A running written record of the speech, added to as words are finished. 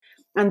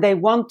and they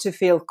want to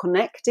feel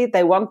connected.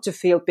 They want to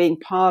feel being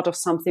part of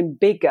something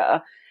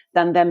bigger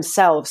than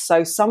themselves.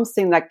 So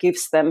something that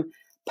gives them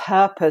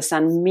purpose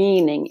and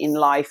meaning in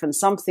life, and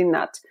something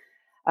that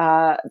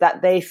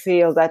they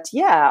feel that,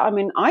 yeah, I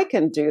mean, I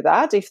can do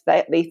that. If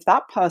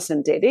that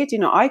person did it,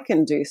 I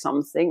can do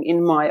something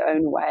in my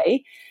own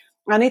way.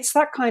 And it's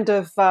that kind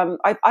of,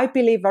 I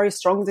believe very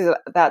strongly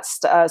that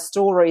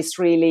stories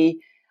really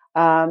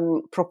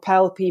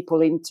propel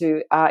people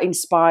into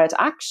inspired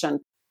action.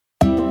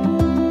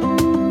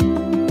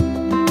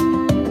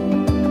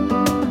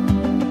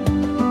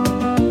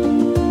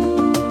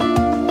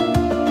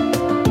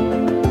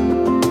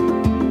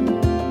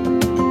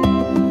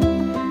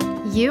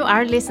 You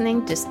are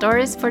listening to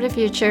Stories for the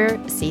Future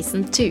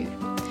Season 2.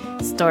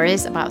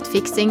 Stories about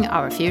fixing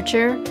our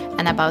future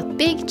and about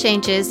big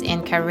changes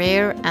in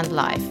career and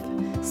life.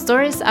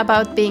 Stories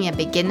about being a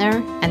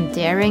beginner and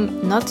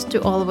daring not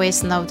to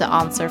always know the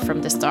answer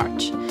from the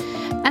start.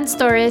 And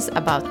stories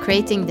about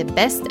creating the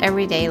best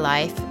everyday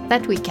life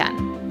that we can.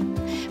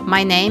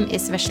 My name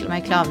is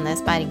Veslemøy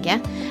Klaveness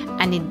Berge,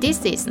 and in this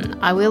season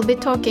I will be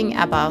talking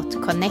about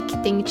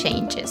connecting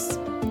changes.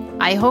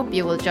 I hope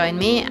you will join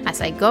me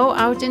as I go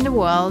out in the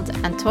world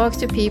and talk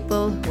to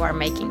people who are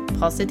making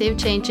positive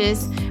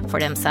changes for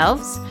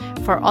themselves,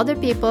 for other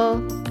people,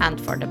 and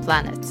for the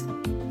planet.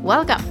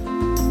 Welcome!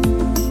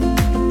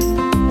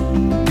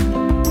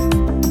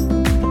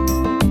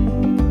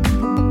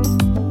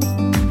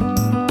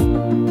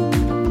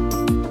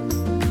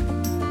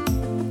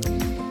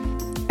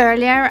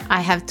 Earlier, I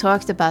have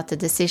talked about the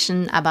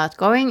decision about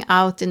going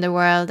out in the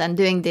world and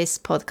doing this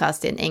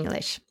podcast in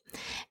English.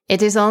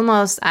 It is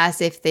almost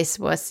as if this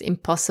was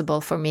impossible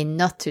for me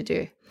not to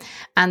do.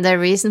 And the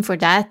reason for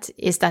that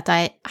is that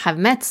I have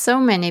met so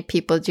many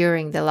people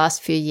during the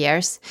last few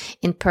years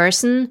in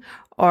person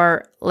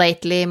or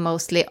lately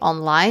mostly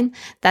online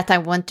that I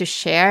want to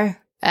share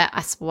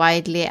as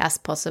widely as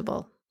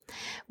possible.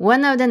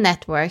 One of the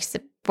networks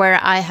where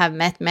I have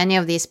met many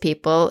of these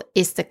people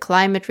is the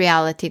Climate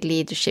Reality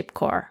Leadership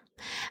Core.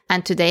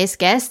 And today's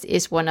guest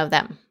is one of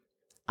them.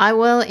 I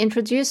will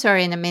introduce her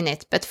in a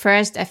minute, but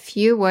first a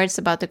few words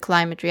about the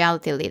Climate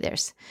Reality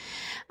Leaders.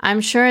 I'm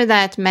sure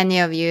that many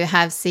of you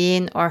have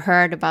seen or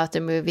heard about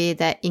the movie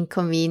The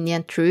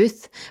Inconvenient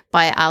Truth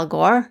by Al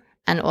Gore,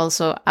 and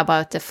also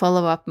about the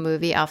follow-up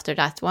movie after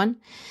that one.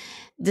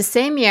 The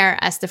same year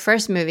as the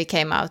first movie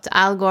came out,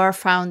 Al Gore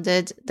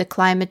founded the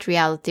Climate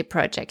Reality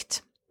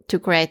Project to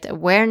create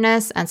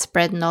awareness and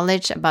spread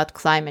knowledge about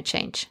climate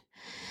change.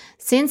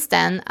 Since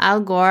then,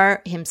 Al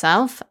Gore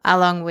himself,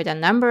 along with a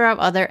number of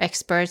other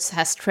experts,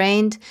 has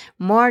trained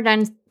more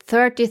than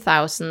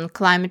 30,000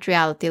 climate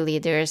reality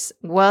leaders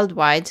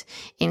worldwide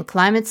in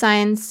climate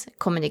science,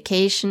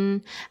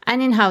 communication,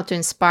 and in how to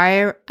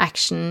inspire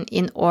action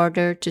in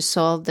order to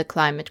solve the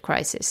climate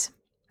crisis.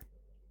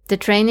 The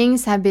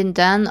trainings have been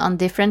done on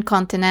different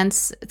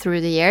continents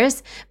through the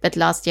years, but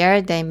last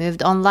year they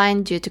moved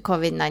online due to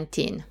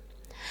COVID-19.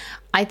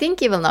 I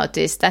think you will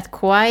notice that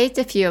quite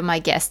a few of my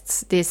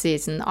guests this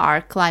season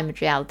are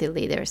climate reality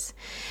leaders.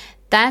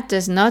 That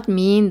does not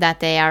mean that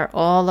they are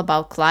all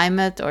about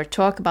climate or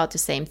talk about the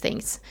same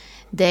things.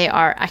 They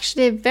are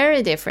actually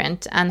very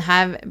different and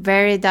have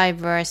very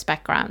diverse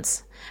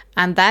backgrounds.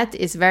 And that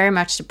is very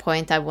much the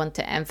point I want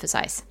to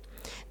emphasize.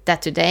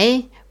 That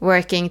today,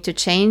 working to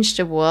change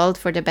the world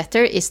for the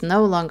better is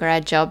no longer a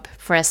job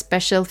for a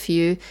special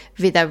few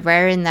with a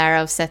very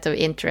narrow set of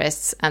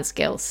interests and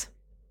skills.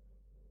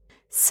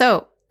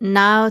 So,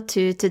 now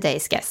to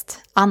today's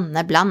guest, Anne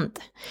Bland.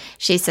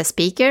 She's a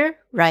speaker,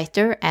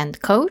 writer,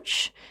 and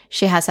coach.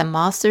 She has a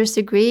master's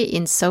degree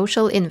in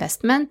social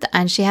investment,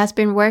 and she has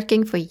been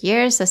working for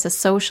years as a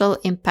social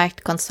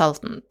impact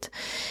consultant.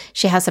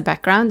 She has a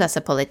background as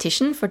a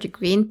politician for the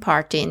Green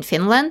Party in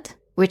Finland,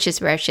 which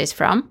is where she's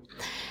from.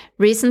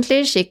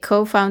 Recently, she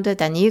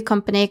co-founded a new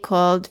company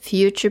called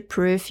Future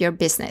Proof Your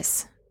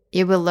Business.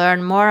 You will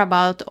learn more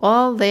about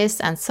all this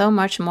and so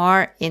much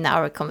more in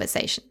our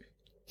conversation.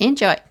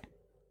 Enjoy!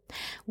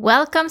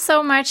 Welcome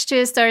so much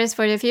to Stories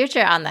for the Future,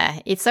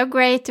 Anne. It's so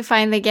great to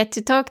finally get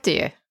to talk to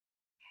you.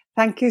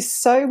 Thank you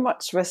so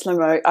much,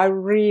 Veslemøy. I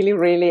really,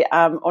 really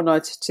am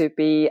honoured to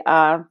be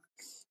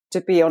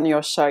on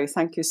your show.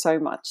 Thank you so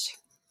much.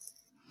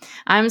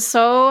 I'm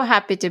so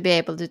happy to be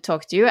able to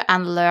talk to you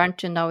and learn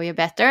to know you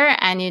better.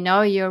 And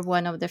you're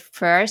one of the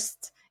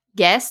first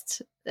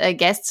guests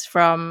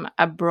from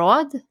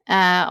abroad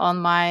on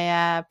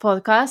my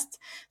podcast.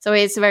 So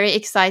it's very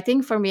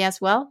exciting for me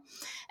as well.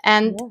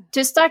 And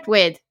to start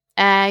with,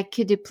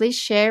 could you please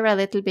share a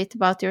little bit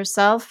about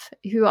yourself?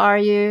 Who are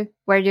you?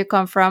 Where do you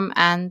come from?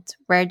 And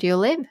where do you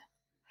live?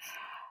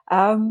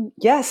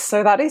 Yes,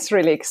 so that is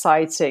really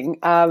exciting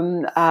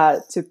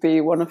to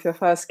be one of your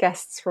first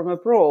guests from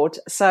abroad.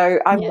 So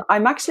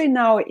I'm actually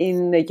now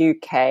in the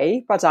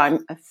UK, but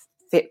I'm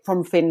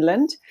from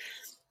Finland.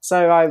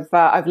 So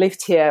I've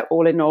lived here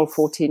all in all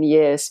 14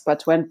 years,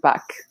 but went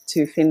back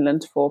to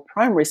Finland for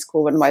primary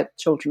school when my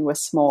children were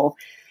small.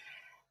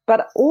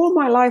 But all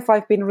my life,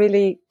 I've been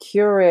really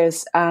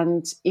curious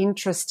and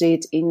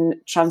interested in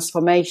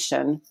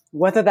transformation,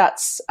 whether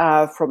that's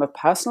from a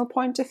personal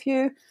point of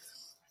view.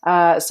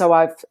 So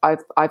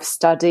I've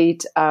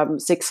studied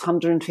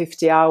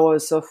 650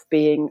 hours of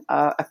being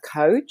a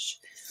coach,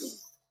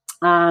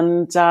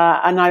 and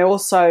I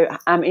also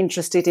am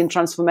interested in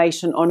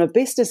transformation on a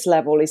business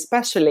level,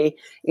 especially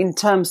in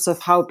terms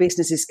of how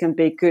businesses can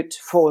be good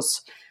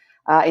force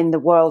in the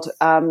world,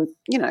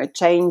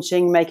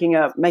 changing, making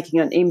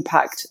an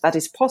impact that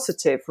is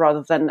positive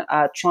rather than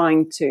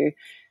trying to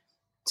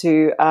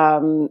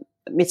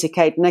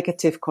mitigate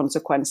negative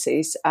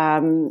consequences.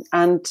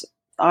 And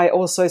I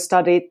also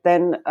studied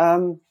then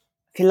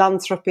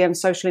philanthropy and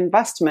social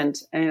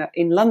investment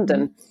in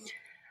London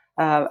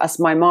as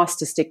my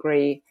master's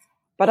degree.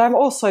 But I've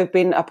also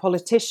been a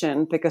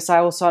politician because I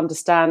also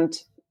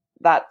understand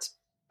that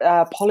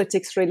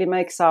politics really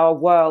makes our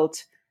world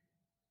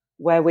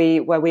where we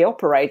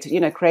operate,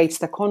 creates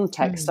the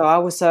context. So I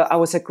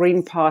was a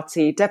Green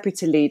Party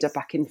deputy leader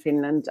back in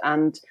Finland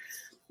and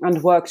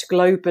worked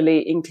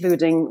globally,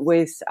 including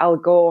with Al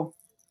Gore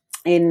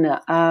in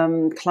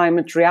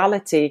climate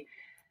reality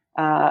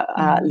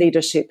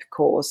leadership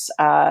course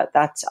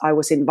that I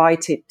was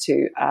invited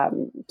to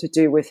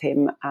do with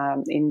him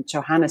in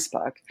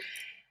Johannesburg.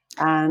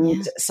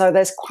 And so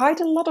there's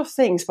quite a lot of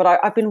things, but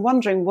I've been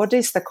wondering what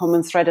is the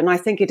common thread? And I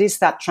think it is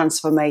that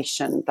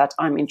transformation that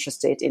I'm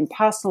interested in,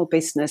 personal,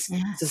 business,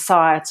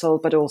 societal,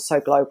 but also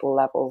global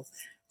level.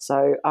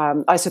 So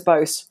I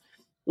suppose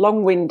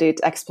long-winded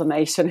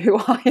explanation who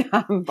I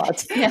am,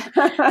 but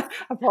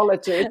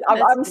apologies.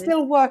 I'm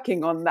still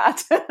working on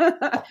that.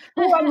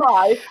 Who am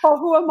I? Or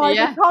who am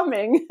I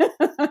becoming?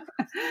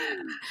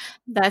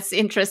 That's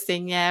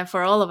interesting,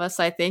 for all of us,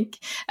 I think.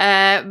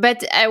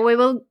 But we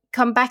will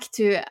come back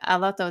to a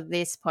lot of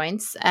these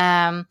points.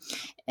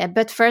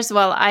 But first of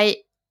all,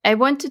 I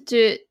wanted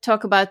to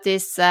talk about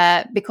this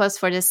because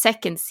for the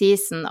second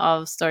season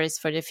of Stories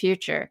for the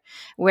Future,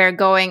 we're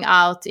going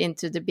out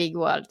into the big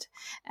world.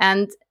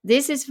 And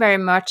this is very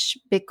much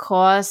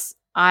because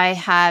I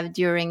have,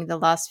 during the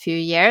last few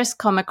years,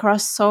 come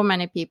across so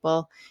many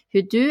people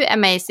who do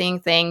amazing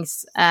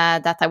things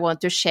that I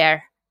want to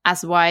share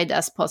as wide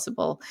as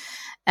possible.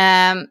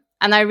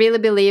 And I really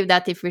believe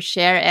that if we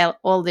share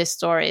all these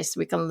stories,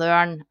 we can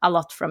learn a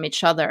lot from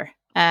each other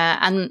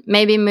and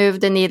maybe move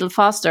the needle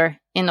faster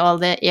in all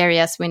the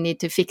areas we need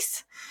to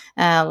fix,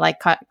 like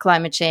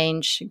climate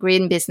change,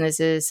 green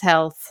businesses,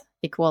 health,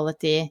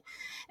 equality,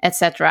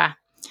 etc.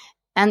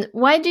 And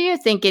why do you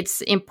think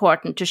it's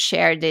important to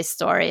share these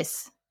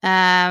stories?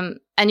 And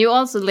you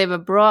also live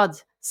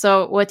abroad.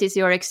 So what is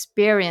your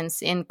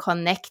experience in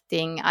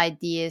connecting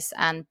ideas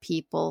and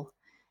people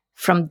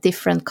from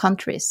different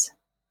countries?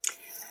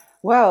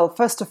 Well,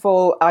 first of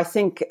all, I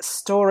think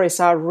stories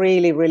are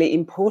really, really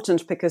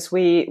important because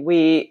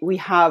we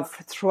have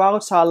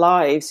throughout our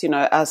lives,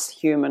 as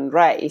human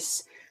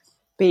race,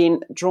 been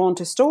drawn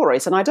to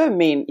stories. And I don't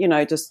mean,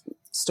 just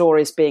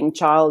stories being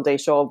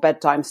childish or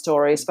bedtime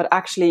stories, but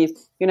actually,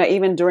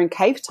 even during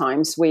cave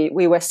times, we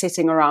were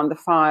sitting around the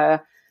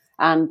fire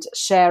and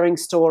sharing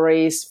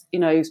stories,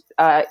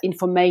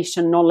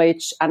 information,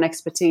 knowledge and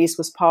expertise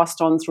was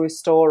passed on through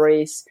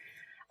stories.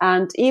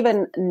 And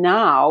even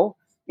now,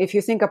 if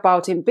you think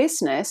about in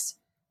business,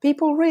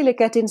 people really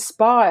get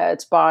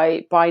inspired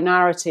by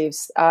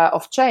narratives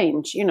of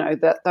change,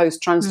 those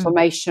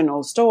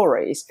transformational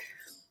stories.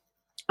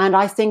 And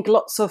I think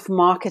lots of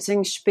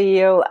marketing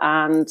spiel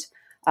and,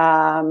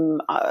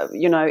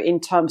 in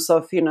terms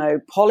of,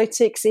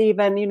 politics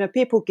even,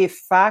 people give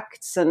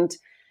facts and,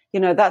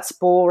 that's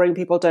boring.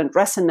 People don't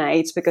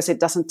resonate because it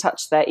doesn't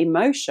touch their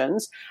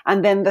emotions.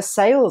 And then the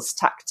sales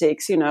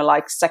tactics,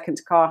 like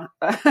second car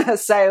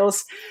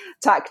sales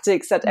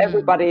tactics that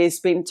everybody has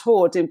been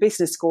taught in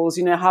business schools,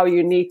 how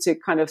you need to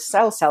kind of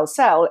sell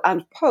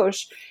and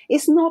push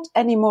is not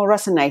anymore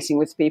resonating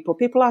with people.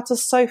 People are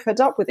just so fed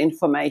up with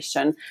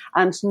information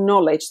and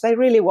knowledge. They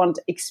really want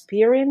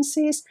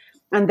experiences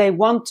and they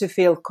want to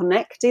feel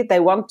connected.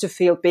 They want to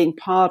feel being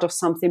part of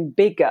something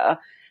bigger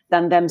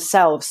than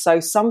themselves.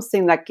 So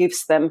something that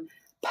gives them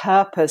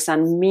purpose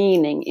and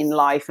meaning in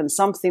life and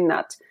something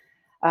that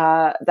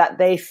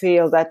they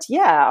feel that,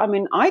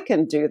 I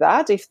can do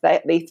that. If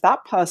that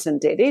person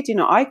did it,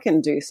 I can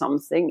do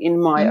something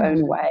in my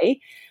own way.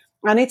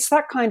 And it's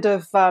that kind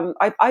of,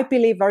 I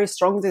believe very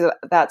strongly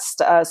that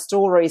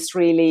stories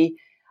really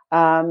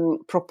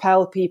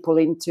propel people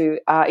into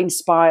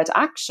inspired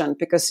action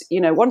because,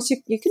 once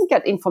you can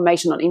get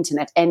information on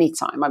internet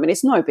anytime. I mean,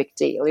 it's no big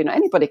deal.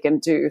 Anybody can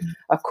do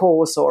a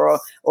course or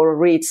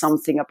read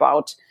something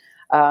about,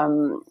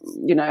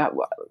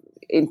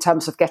 in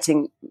terms of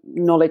getting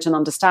knowledge and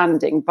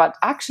understanding, but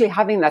actually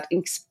having that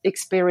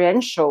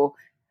experiential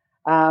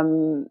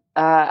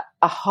aha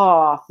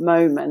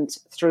moment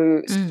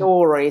through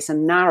stories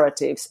and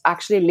narratives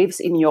actually lives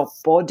in your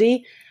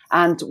body.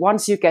 And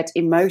once you get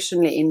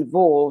emotionally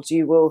involved,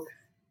 you will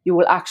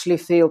actually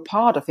feel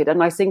part of it.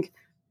 And I think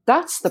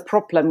that's the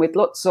problem with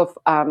lots of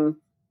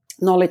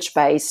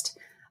knowledge-based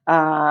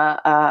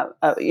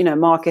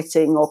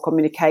marketing or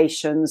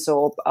communications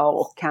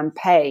or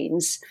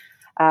campaigns,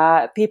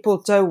 people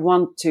don't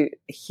want to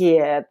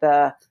hear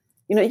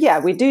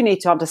we do need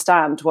to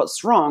understand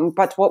what's wrong,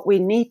 but what we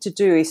need to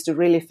do is to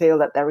really feel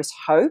that there is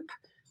hope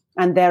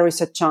and there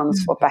is a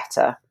chance for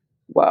better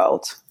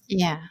world.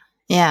 Yeah.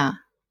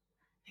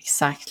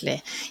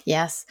 Exactly.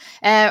 Yes.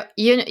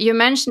 You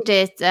mentioned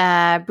it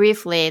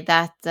briefly,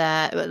 that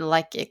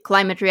like a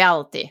climate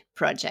reality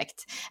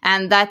project,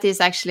 and that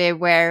is actually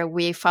where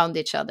we found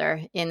each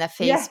other, in a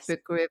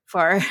Facebook group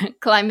for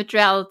Climate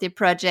Reality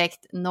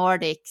Project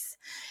Nordics.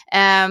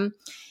 I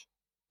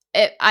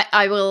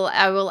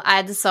will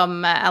add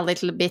a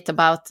little bit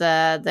about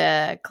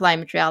the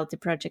Climate Reality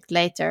Project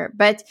later,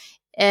 but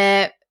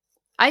I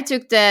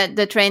took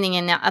the training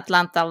in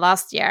Atlanta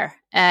last year.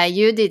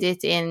 You did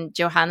it in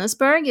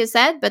Johannesburg, you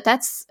said, but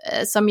that's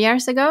some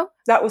years ago.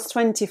 That was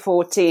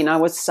 2014. I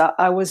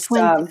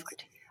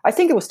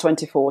think it was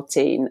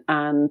 2014,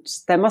 and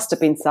there must have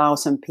been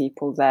 1,000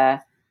 people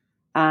there.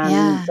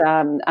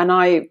 And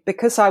I,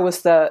 because I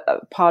was the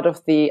part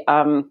of the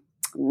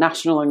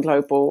national and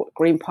global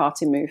Green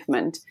Party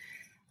movement,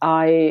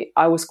 I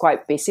was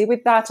quite busy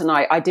with that, and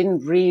I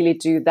didn't really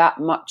do that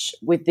much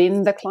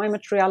within the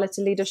Climate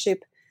Reality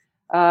Leadership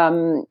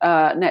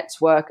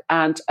network.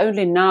 And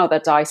only now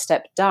that I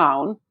stepped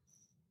down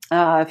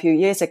a few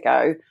years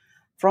ago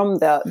from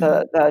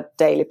the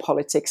daily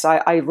politics,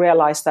 I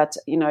realized that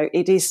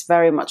it is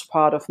very much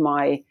part of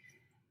my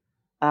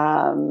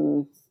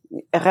raison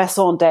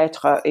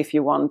d'être, if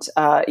you want,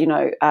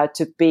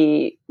 to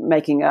be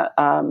making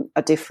a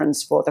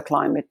difference for the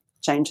climate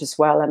change as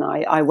well. And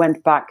I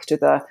went back to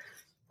the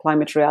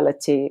Climate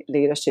Reality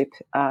Leadership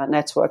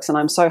networks, and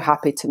I'm so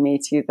happy to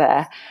meet you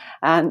there,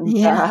 and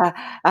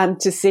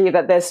to see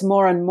that there's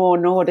more and more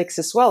Nordics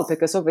as well,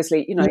 because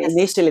obviously,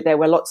 initially there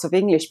were lots of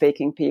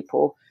English-speaking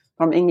people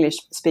from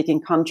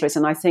English-speaking countries,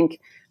 and I think,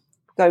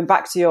 going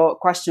back to your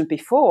question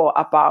before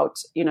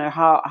about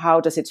how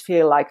does it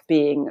feel like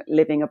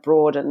living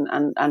abroad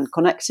and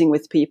connecting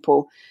with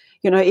people,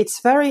 it's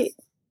very.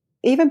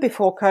 Even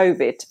before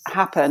COVID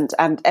happened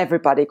and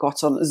everybody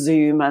got on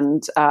Zoom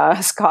and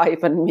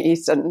Skype and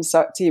Meet and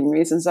Team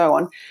Meet and so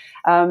on,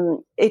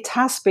 it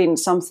has been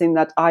something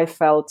that I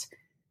felt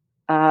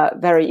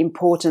very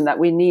important, that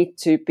we need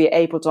to be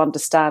able to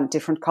understand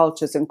different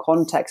cultures and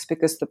contexts,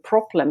 because the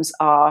problems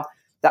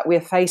that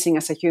we're facing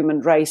as a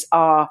human race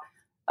are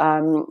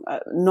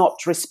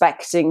not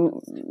respecting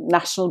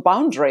national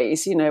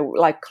boundaries,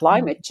 like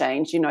climate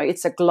change.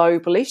 It's a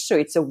global issue.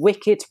 It's a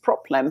wicked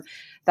problem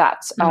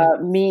that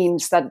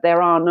means that there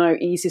are no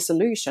easy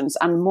solutions.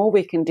 And more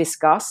we can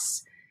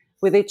discuss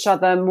with each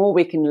other, more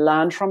we can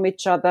learn from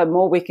each other,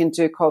 more we can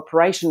do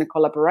cooperation and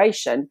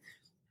collaboration,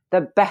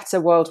 the better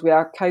world we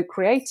are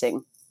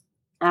co-creating.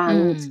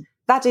 And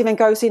that even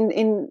goes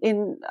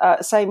in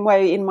same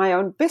way in my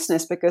own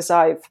business, because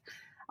I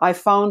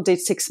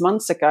founded 6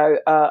 months ago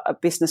a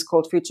business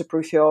called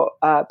Future-Proof Your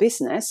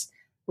Business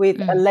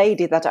with a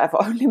lady that I've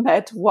only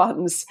met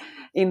once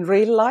in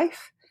real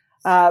life.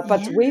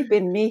 But we've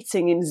been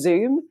meeting in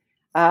Zoom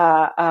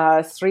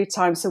 3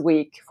 times a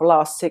week for the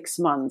last 6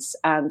 months,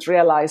 and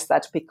realized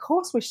that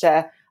because we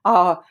share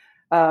our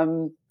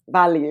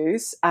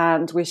values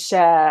and we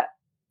share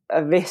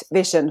a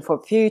vision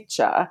for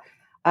future,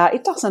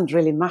 it doesn't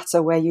really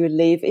matter where you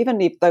live, even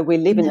though we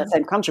live in the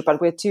same country, but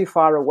we're too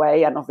far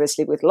away. And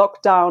obviously with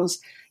lockdowns,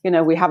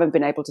 we haven't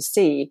been able to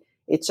see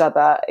each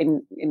other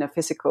in a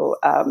physical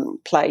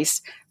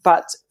place.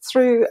 But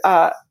through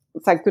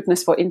thank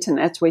goodness for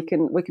internet, we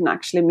can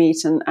actually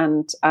meet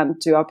and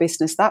do our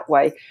business that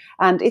way.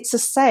 And it's the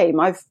same.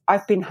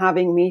 I've been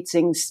having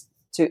meetings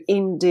to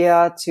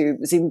India, to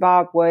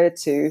Zimbabwe,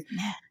 to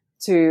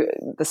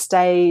the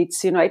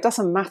States. It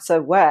doesn't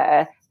matter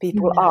where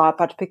people are,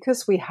 but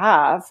because we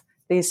have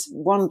this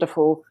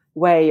wonderful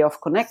way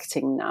of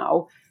connecting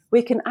now,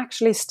 we can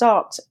actually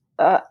start.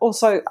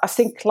 Also, I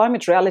think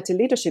Climate Reality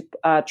Leadership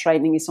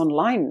training is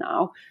online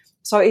now.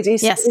 So it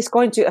is it's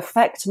going to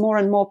affect more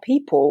and more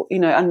people,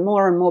 and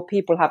more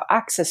people have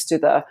access to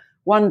the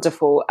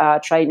wonderful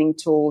training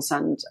tools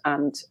and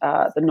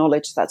the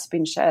knowledge that's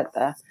been shared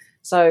there.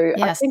 So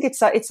I think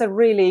it's a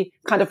really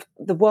kind of,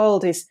 the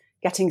world is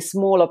getting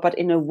smaller, but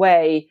in a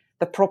way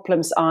the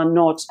problems are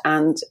not,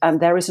 and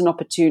there is an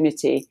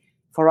opportunity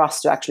for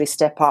us to actually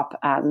step up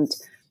and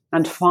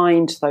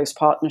find those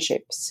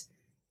partnerships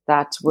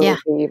that will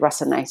be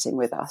resonating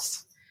with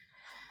us.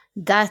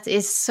 That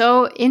is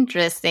so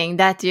interesting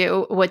that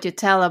what you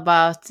tell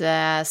about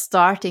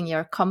starting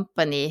your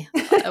company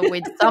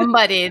with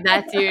somebody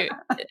that you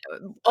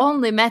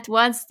only met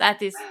once.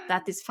 That is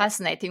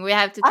fascinating. We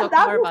have to talk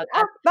more about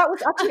that. That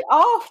was actually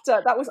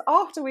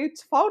after we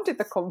founded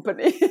the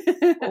company.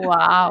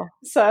 Wow.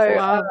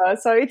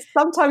 So it's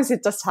sometimes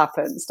it just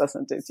happens,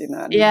 doesn't it?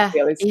 And you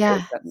feel it's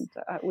good, and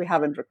we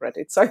haven't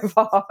regretted so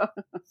far.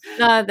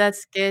 No,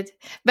 that's good.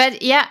 But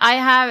I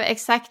have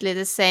exactly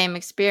the same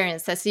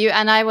experience as you,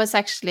 and I was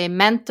actually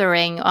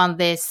mentoring on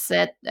this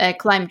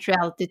climate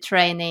reality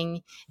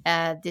training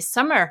this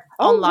summer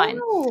online.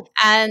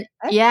 And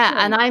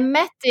excellent. I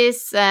met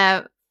this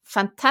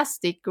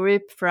fantastic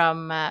group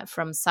from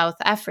South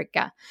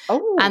Africa,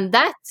 Oh, and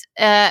that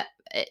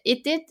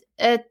it did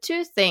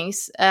two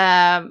things,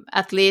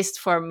 at least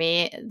for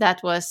me,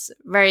 that was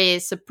very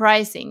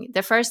surprising.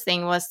 The first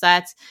thing was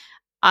that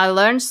I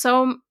learned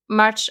so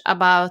much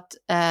about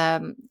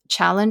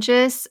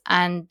challenges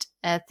and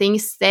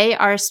things they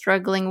are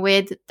struggling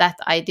with that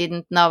I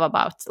didn't know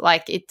about.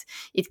 Like it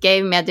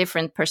gave me a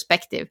different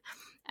perspective,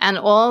 and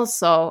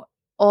also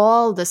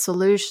all the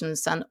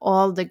solutions and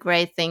all the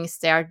great things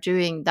they are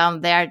doing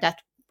down there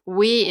that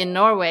we in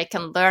Norway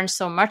can learn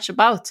so much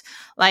about,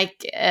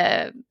 like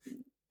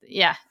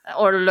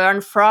or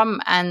learn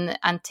from and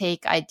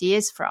take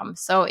ideas from.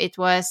 So it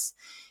was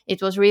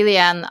really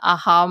an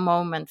aha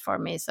moment for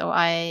me. So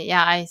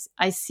I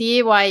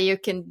see why you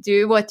can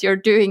do what you're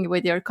doing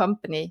with your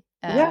company.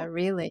 yeah,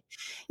 Really,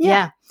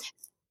 yeah.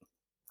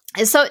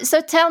 yeah.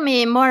 So tell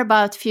me more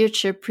about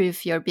Future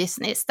Proof Your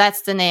Business.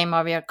 That's the name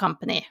of your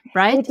company,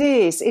 right?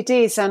 It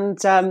is,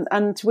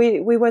 and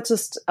we were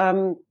just,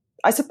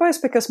 I suppose,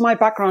 because my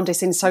background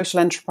is in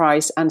social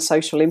enterprise and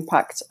social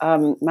impact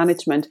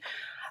management.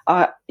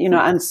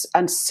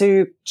 And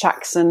Sue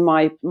Jackson,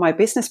 my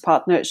business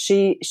partner,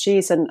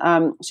 she's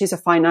a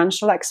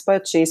financial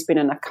expert. She's been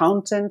an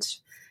accountant,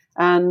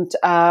 and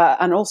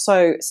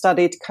also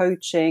studied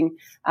coaching,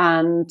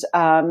 and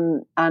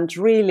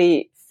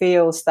really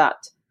feels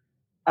that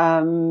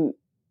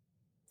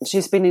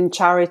she's been in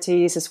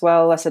charities as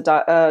well as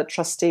a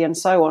trustee and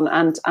so on,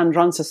 and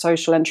runs a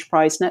social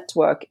enterprise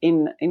network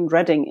in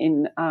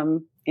Reading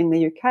in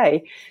the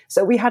UK.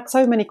 So we had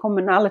so many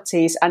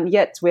commonalities, and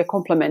yet we're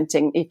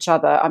complementing each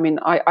other. I mean,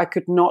 I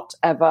could not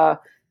ever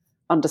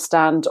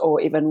understand or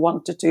even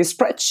want to do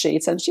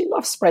spreadsheets, and she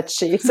loves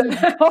spreadsheets and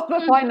all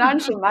the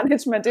financial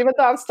management. Even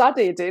though I've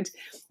studied it,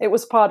 it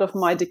was part of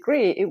my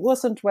degree. It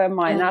wasn't where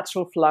my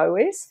natural flow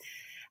is.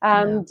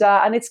 And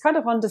it's kind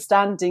of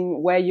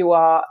understanding where you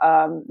are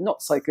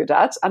not so good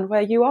at and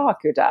where you are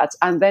good at,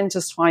 and then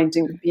just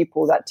finding the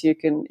people that you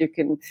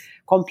can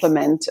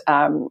complement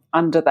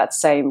under that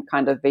same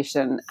kind of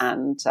vision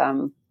and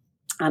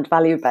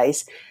value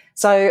base.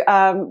 So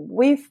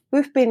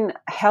we've been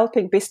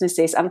helping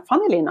businesses, and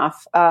funnily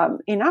enough,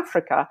 in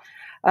Africa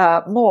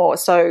more.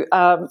 So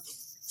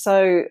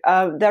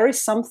there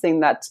is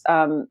something that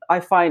I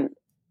find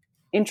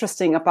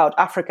interesting about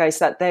Africa, is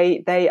that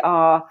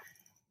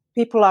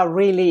people are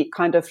really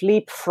kind of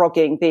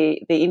leapfrogging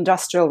the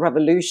industrial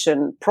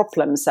revolution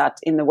problems that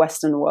in the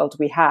Western world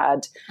we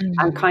had,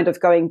 and kind of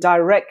going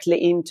directly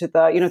into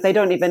they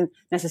don't even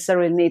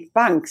necessarily need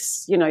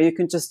banks. You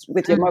can just,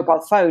 with your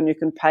mobile phone, you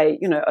can pay,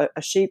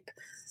 a sheep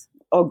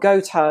or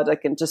goat herder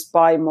can just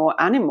buy more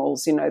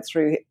animals,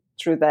 through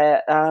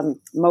their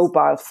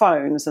mobile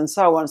phones and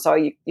so on. So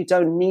you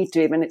don't need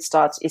to even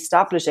start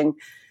establishing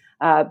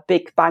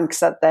big banks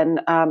that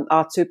then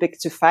are too big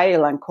to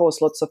fail and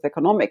cause lots of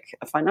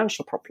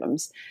financial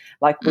problems,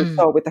 like we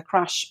saw with the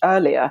crash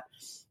earlier.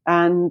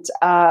 And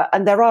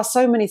there are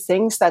so many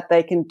things that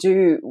they can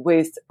do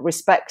with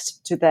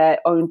respect to their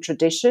own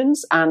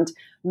traditions, and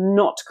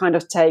not kind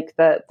of take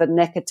the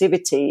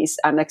negativities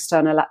and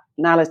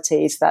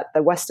externalities that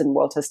the Western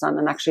world has done,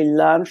 and actually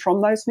learn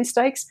from those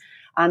mistakes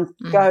and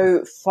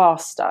go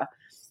faster.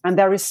 And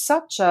there is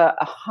such a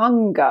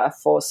hunger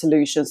for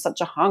solutions,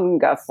 such a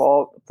hunger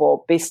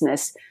for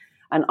business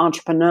and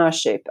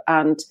entrepreneurship.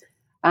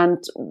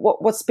 And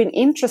what's been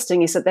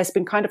interesting is that there's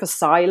been kind of a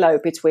silo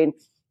between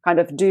kind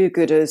of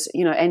do-gooders,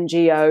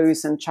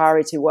 NGOs and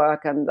charity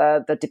work and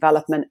the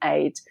development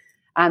aid,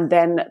 and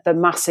then the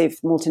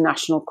massive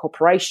multinational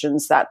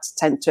corporations that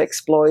tend to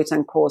exploit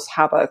and cause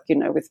havoc,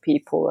 with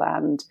people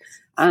and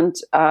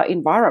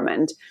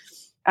environment.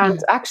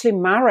 And actually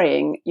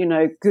marrying,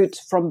 good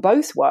from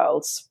both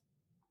worlds,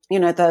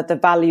 the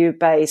value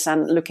base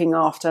and looking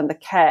after and the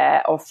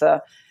care of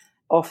the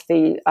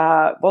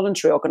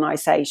voluntary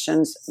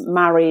organizations,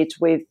 married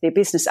with the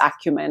business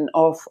acumen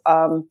of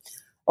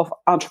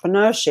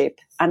entrepreneurship,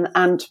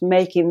 and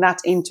making that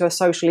into a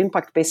social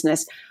impact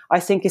business, I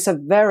think is a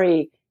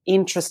very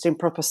interesting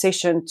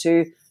proposition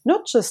to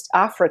not just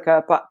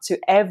Africa, but to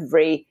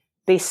every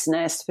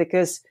business,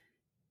 because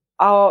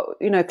our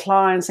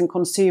clients and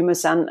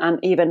consumers and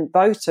even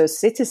voters,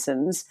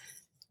 citizens,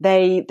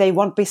 they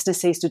want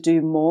businesses to do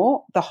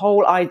more. The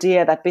whole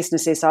idea that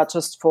businesses are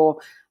just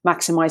for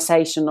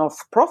maximization of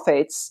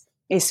profits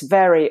is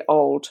very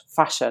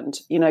old-fashioned.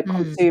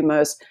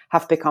 Consumers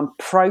have become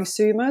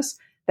prosumers.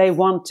 They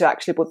want to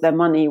actually put their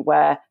money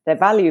where their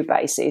value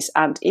base is.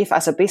 And if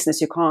as a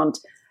business you can't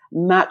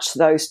match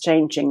those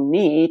changing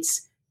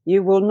needs,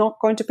 you will not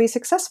going to be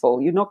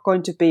successful. You're not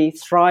going to be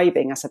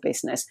thriving as a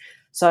business.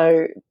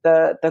 So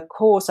the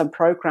course and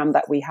program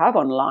that we have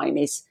online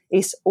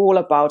is all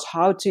about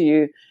how do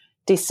you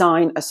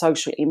design a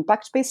social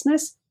impact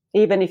business,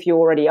 even if you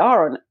already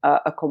are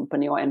a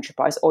company or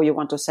enterprise, or you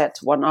want to set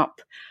one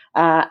up,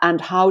 and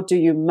how do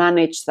you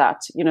manage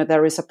that?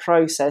 There is a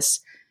process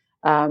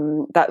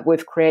that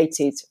we've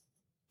created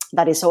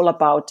that is all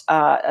about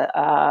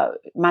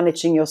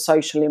managing your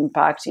social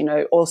impact,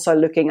 also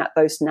looking at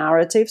those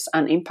narratives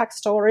and impact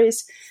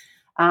stories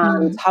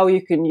and how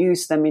you can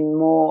use them in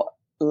more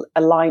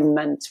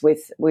alignment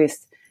with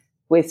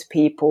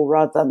people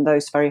rather than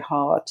those very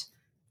hard,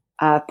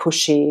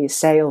 pushy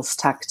sales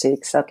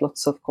tactics that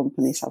lots of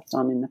companies have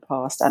done in the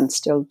past and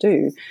still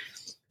do.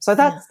 So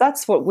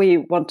that's what we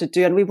want to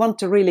do. And we want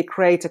to really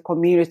create a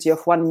community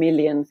of 1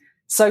 million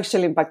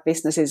social impact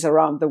businesses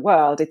around the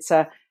world. It's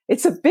a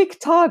big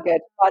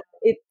target, but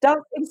it does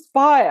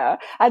inspire.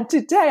 And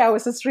today I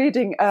was just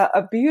reading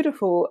a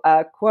beautiful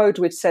quote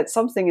which said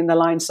something in the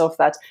lines of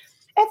that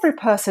every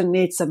person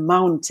needs a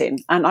mountain.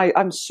 And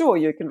I'm sure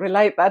you can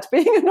relate that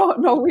being a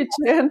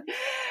Norwegian.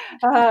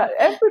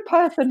 Every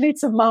person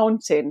needs a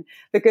mountain,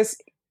 because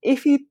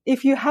if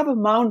you have a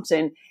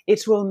mountain,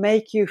 it will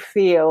make you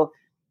feel a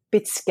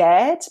bit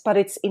scared, but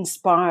it's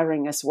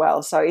inspiring as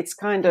well. So it's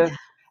kind of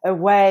a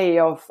way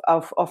of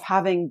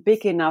having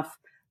big enough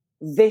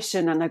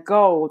vision and a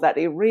goal that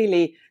it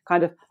really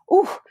kind of,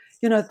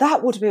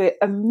 that would be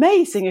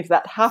amazing if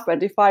that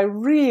happened, if I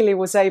really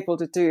was able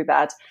to do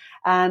that,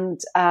 and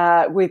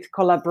with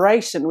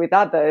collaboration with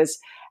others.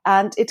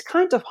 And it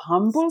kind of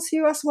humbles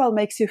you as well,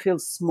 makes you feel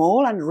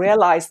small and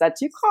realize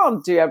that you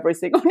can't do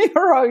everything on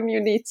your own.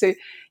 You need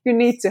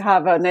to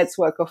have a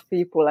network of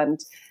people and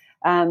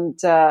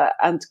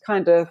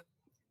kind of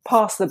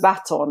pass the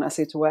baton, as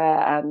it were,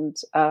 and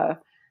a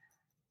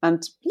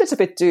little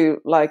bit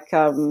do like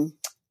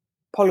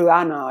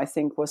Pollyanna, I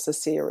think, was the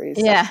series.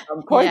 Yeah. At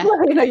some point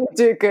where, you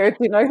do good,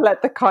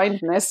 let the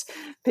kindness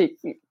be,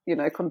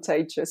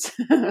 contagious.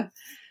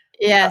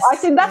 Yes. I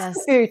think that's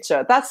the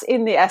future. That's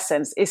in the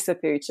essence is the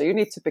future. You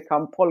need to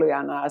become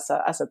Pollyanna as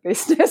a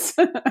business.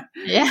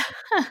 Yeah,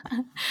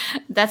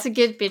 that's a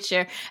good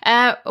picture.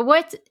 How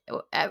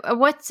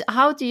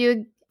do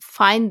you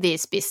find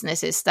these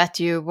businesses that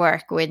you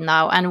work with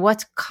now, and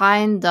what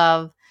type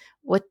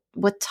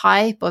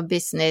of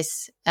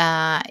business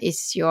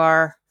is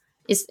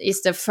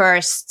the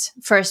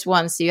first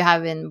ones you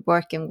have been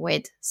working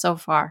with so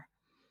far?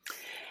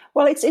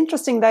 Well, it's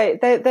interesting.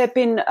 There've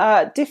been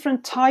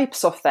different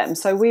types of them.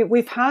 So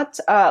we've had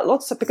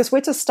lots of, because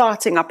we're just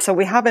starting up, so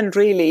we haven't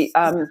really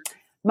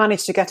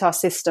managed to get our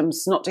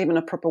systems, not even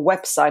a proper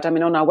website. I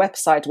mean, on our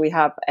website we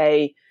have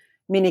a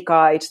mini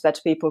guide that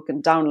people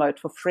can download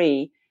for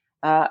free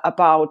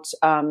about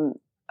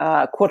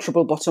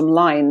quadruple bottom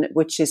line,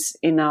 which is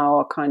in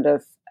our kind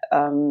of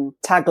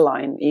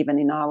tagline, even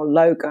in our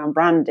logo and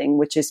branding,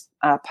 which is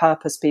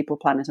purpose, people,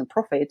 planet, and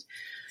profit.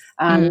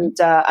 And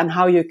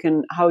how you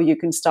can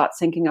start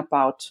thinking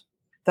about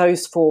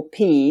those 4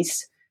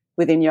 Ps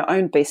within your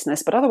own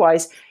business. But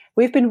otherwise,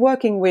 we've been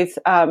working with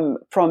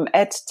from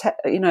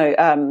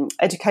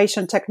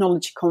education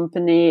technology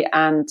company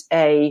and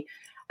a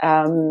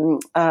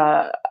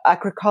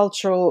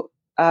agricultural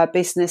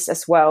business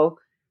as well,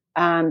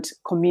 and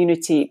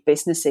community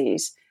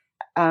businesses.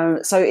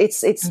 So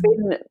it's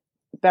been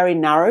very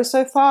narrow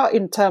so far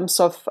in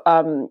terms of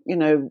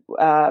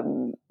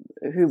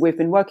who we've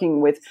been working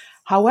with.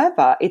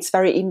 However, it's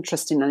very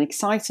interesting and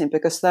exciting,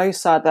 because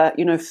those are the,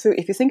 food,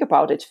 if you think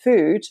about it,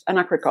 food and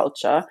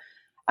agriculture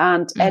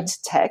and ed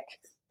tech,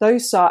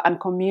 and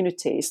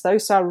communities,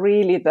 those are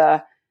really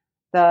the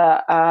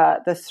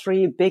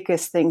 3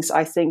 biggest things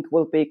I think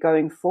will be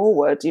going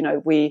forward.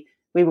 We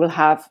will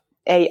have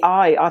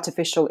AI,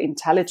 artificial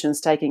intelligence,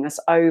 taking us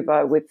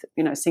over with,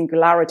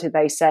 singularity,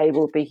 they say,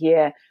 will be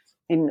here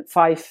in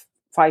 5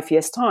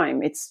 years'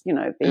 time. It's,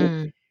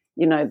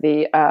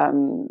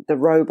 the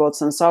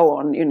robots and so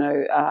on,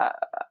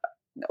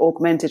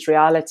 augmented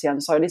reality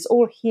and so on. It's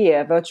all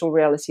here. Virtual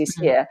reality is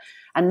here.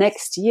 And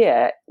next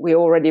year, we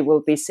already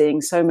will be seeing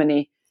so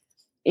many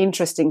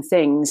interesting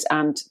things.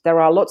 And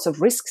there are lots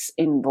of risks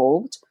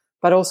involved,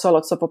 but also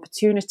lots of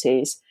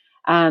opportunities.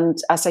 And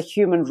as a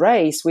human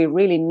race, we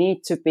really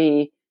need to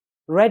be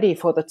ready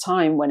for the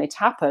time when it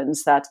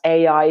happens, that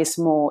AI is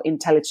more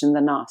intelligent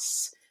than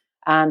us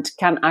and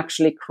can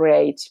actually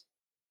create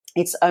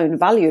its own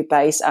value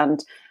base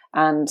and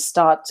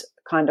start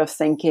kind of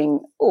thinking,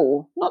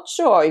 not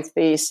sure if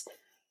these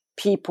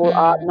people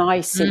are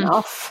nice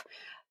enough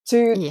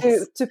to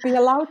be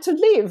allowed to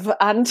live.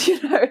 And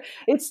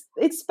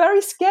it's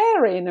very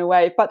scary in a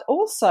way, but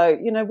also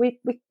we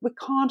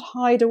can't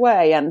hide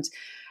away and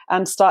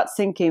start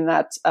thinking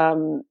that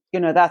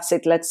that's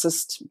it, let's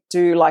just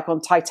do like on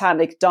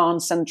Titanic,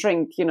 dance and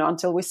drink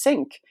until we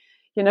sink.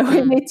 We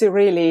need to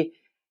really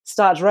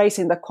start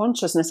raising the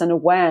consciousness and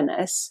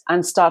awareness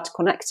and start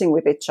connecting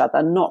with each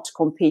other, not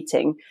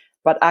competing,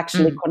 but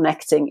actually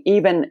connecting,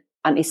 even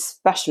and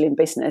especially in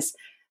business,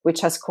 which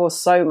has caused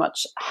so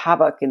much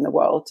havoc in the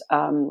world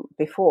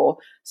before.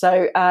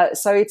 So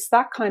it's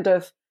that kind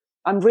of,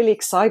 I'm really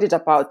excited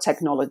about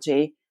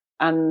technology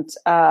and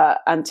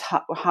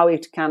how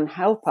it can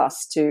help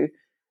us to,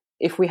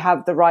 if we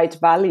have the right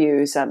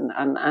values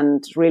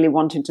and really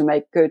wanting to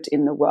make good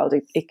in the world,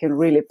 it can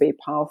really be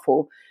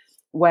powerful.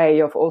 way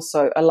of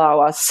also allow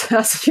us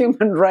as a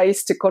human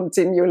race to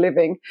continue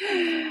living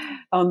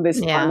on this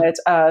planet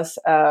Earth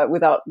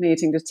without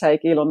needing to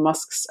take Elon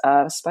Musk's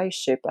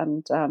spaceship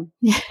and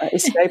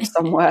escape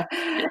somewhere.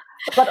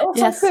 But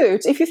also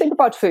food. If you think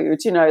about food,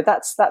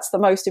 that's the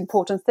most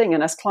important thing.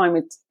 And as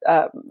climate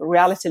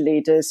reality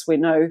leaders, we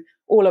know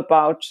all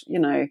about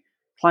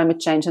climate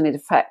change and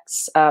its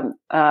effects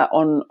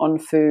on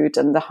food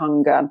and the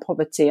hunger and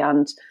poverty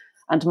and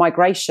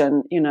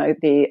migration.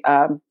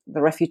 The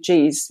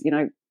refugees,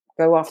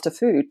 go after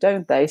food,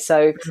 don't they?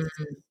 So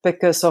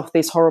because of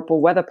these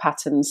horrible weather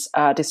patterns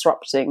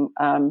disrupting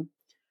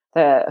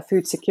their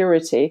food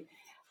security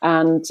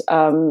and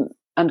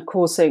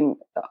causing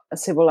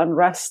civil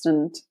unrest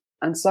and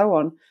so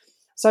on.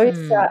 So it's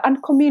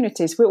and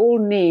communities. We all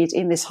need,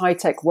 in this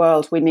high-tech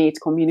world, we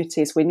need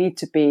communities. We need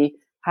to be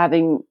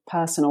having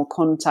personal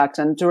contact.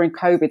 And during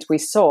COVID, we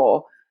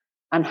saw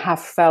and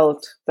have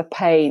felt the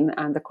pain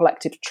and the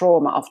collective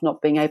trauma of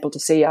not being able to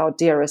see our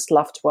dearest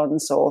loved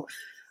ones or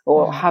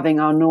having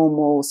our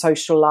normal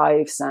social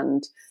lives.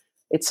 And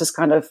it's just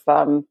kind of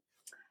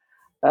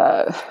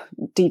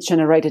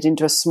degenerated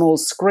into a small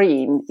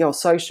screen, your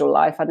social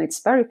life. And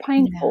it's very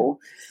painful.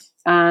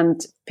 Yeah.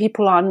 And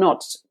people are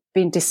not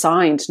being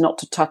designed not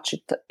to touch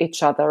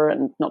each other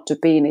and not to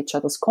be in each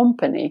other's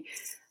company.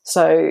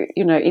 So,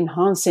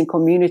 enhancing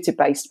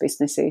community-based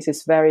businesses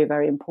is very,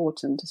 very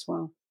important as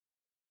well.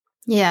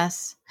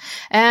 Yes.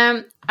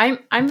 I'm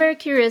very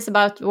curious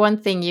about one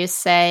thing you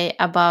say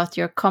about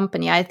your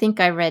company. I think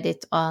I read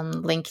it on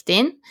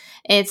LinkedIn.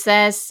 It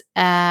says,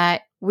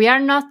 we are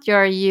not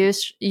your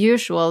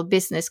usual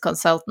business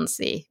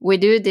consultancy. We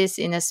do this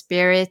in a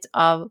spirit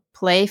of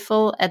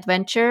playful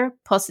adventure,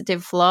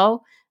 positive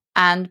flow,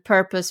 and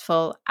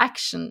purposeful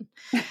action.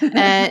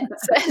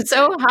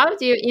 So how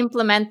do you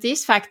implement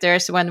these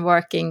factors when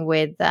working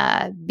with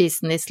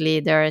business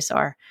leaders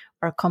or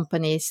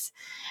companies,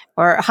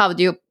 or how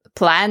do you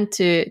plan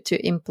to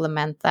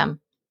implement them?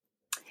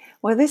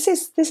 Well, this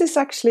is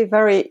actually a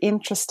very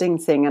interesting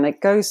thing, and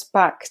it goes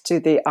back to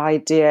the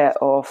idea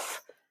of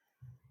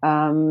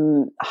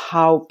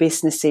how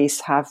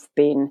businesses have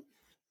been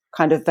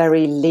kind of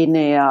very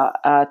linear,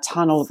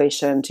 tunnel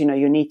visioned.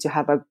 You need to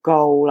have a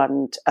goal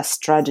and a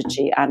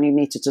strategy, and you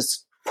need to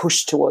just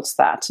push towards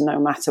that no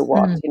matter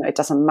what. It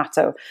doesn't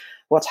matter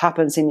what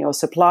happens in your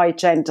supply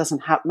chain. It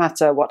doesn't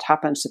matter what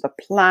happens to the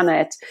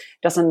planet.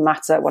 It doesn't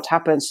matter what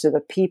happens to the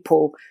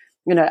people,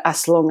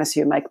 as long as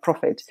you make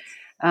profit.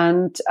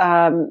 And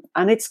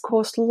it's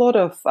caused a lot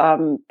of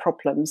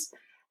problems.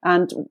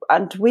 And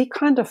we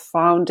kind of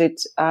found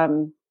it,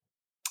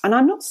 and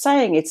I'm not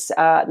saying it's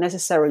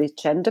necessarily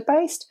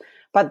gender-based,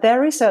 but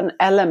there is an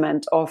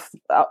element of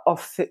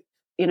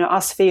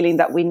us feeling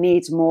that we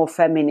need more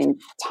feminine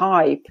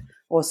type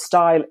or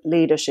style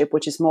leadership,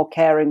 which is more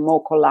caring,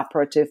 more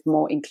collaborative,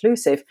 more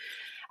inclusive,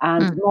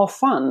 and more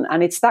fun.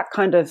 And it's that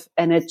kind of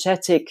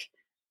energetic,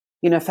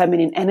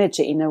 feminine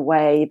energy in a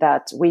way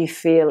that we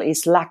feel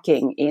is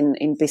lacking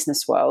in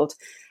business world.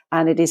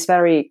 And it is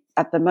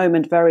at the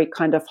moment, very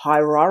kind of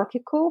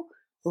hierarchical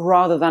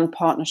rather than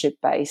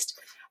partnership-based.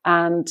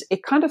 And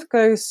it kind of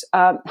goes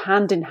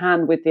hand in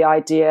hand with the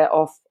idea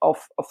of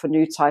a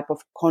new type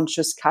of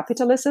conscious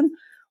capitalism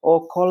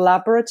or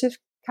collaborative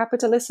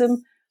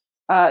capitalism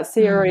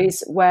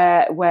theories,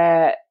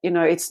 where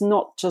it's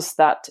not just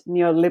that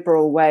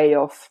neoliberal way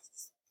of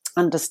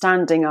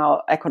understanding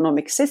our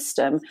economic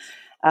system,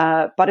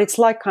 but it's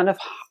like kind of,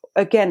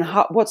 again,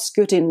 what's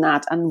good in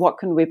that and what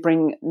can we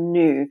bring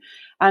new?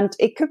 And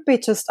it could be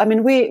just,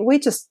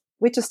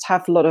 we just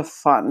have a lot of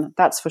fun.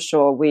 That's for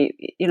sure.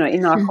 We,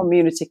 in our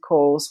community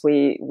calls,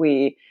 we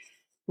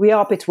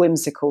are a bit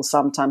whimsical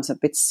sometimes, a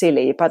bit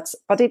silly, but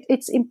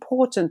it's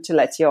important to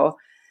let your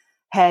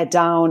hair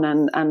down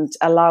and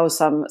allow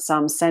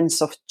some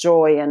sense of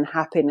joy and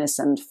happiness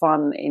and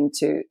fun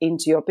into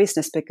your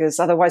business, because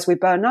otherwise we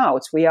burn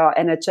out. We are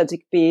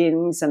energetic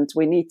beings, and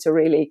we need to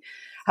really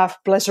have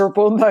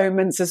pleasurable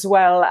moments as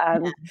well,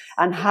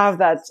 and have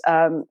that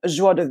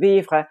joie de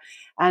vivre.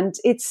 And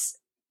it's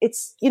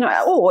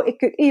or it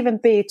could even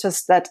be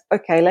just that,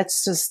 okay,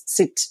 let's just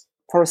sit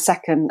for a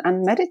second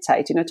and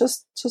meditate,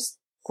 just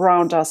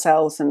ground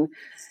ourselves. And,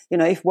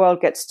 if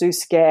world gets too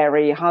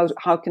scary,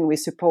 how can we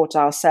support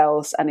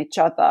ourselves and each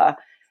other,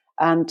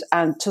 and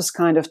just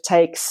kind of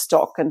take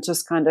stock and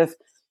just kind of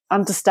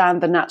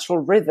understand the natural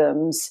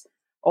rhythms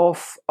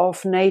of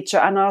nature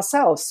and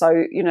ourselves.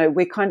 So,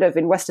 we kind of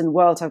in Western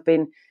world have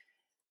been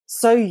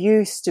so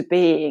used to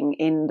being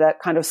in the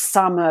kind of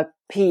summer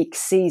peak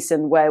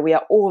season where we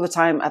are all the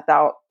time at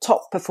our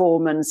top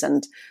performance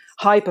and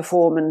high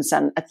performance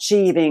and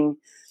achieving.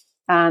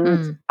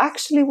 And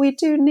actually we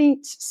do need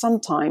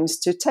sometimes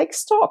to take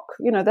stock.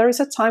 There is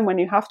a time when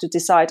you have to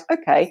decide,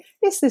 okay,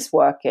 is this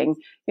working?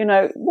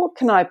 What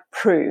can I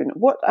prune?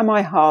 What am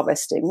I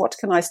harvesting? What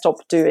can I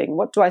stop doing?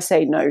 What do I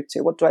say no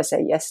to? What do I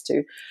say yes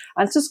to?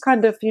 And just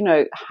kind of,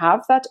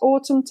 have that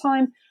autumn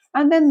time.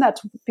 And then that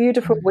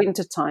beautiful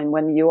winter time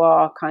when you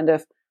are kind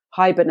of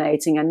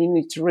hibernating and you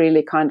need to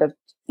really kind of,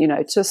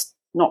 just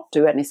not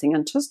do anything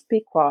and just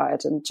be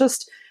quiet and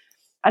just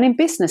And in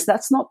business,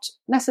 that's not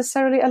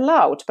necessarily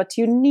allowed, but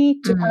you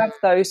need to have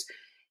those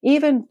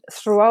even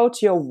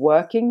throughout your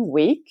working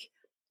week,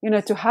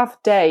 to have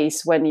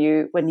days when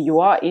you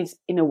are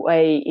in a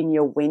way in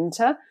your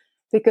winter,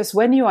 because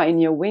when you are in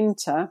your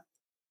winter,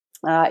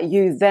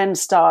 you then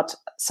start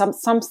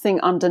something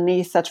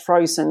underneath that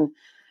frozen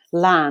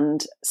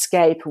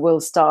landscape will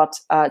start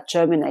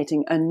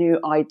germinating, a new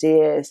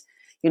ideas,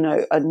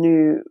 a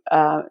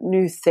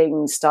new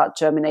things start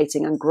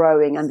germinating and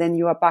growing, and then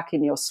you are back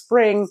in your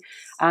spring,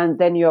 and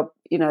then you're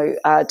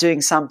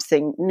doing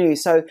something new.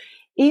 So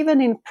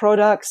even in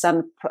products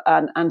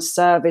and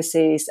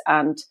services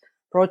and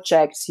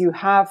projects, you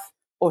have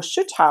or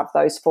should have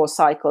those 4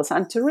 cycles,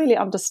 and to really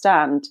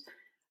understand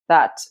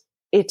that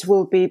it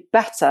will be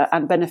better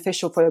and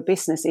beneficial for your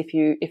business if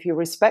you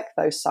respect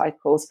those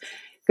cycles.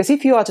 Because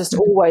if you are just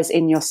always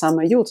in your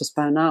summer, you'll just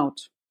burn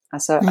out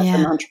as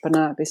an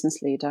entrepreneur, business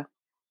leader.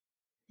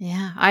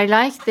 Yeah, I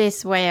like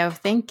this way of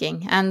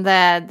thinking, and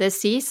the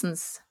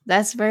seasons.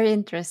 That's very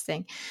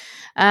interesting.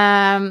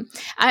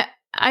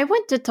 I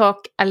want to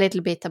talk a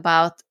little bit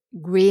about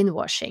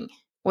greenwashing,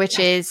 which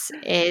is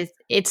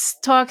it's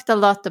talked a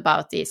lot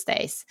about these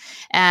days,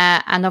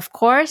 and of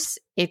course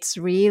it's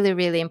really,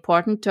 really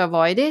important to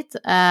avoid it,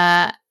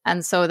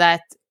 and so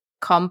that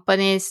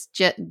companies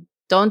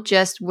don't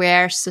just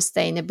wear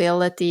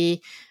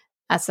sustainability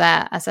as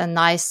a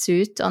nice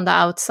suit on the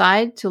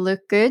outside to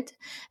look good,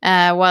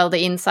 while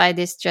the inside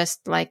is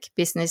just like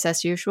business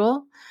as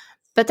usual.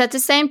 But at the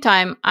same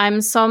time,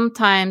 I'm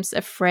sometimes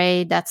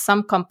afraid that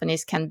some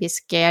companies can be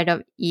scared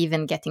of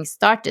even getting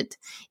started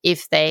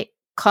if they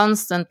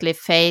constantly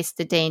face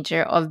the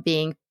danger of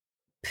being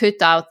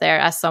put out there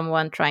as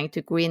someone trying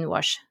to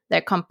greenwash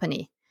their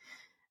company.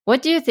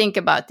 What do you think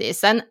about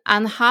this? And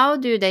how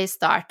do they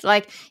start?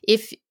 Like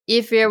if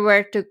you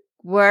were to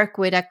work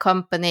with a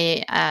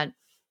company,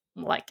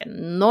 like a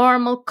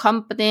normal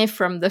company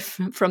from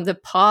the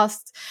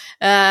past,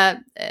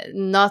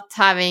 not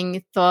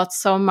having thought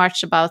so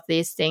much about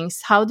these things,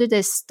 how do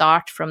they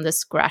start from the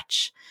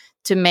scratch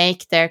to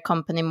make their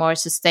company more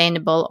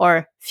sustainable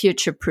or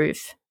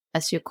future-proof,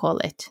 as you call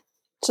it?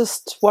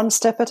 Just one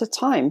step at a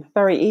time.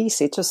 Very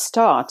easy to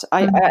start.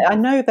 I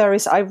know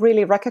I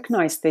really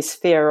recognize this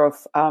fear of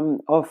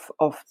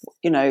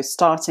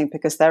starting,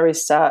 because there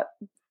is a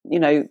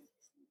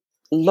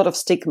lot of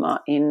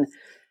stigma in,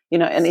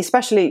 and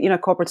especially,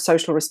 corporate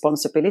social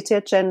responsibility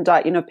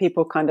agenda,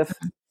 people kind of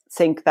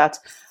think that,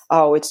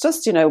 oh, it's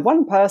just,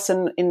 one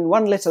person in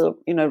one little,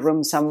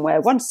 room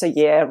somewhere once a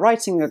year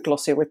writing a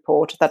glossy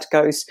report that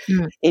goes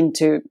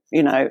into,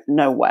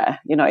 nowhere.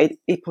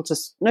 People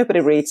just, nobody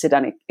reads it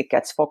and it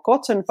gets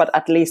forgotten, but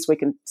at least we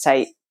can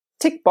say,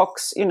 tick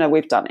box,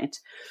 we've done it.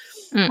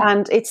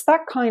 And it's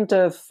that kind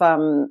of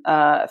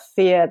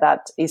fear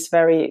that is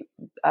very,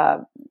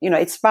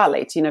 it's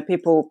valid.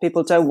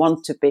 People don't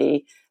want to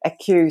be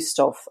accused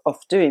of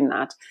doing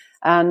that,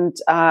 and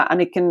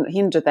it can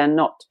hinder them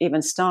not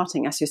even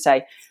starting, as you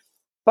say.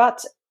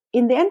 But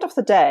in the end of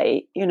the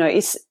day,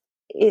 is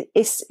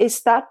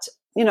that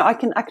I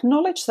can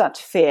acknowledge that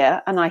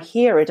fear, and I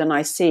hear it and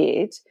I see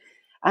it,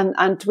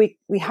 and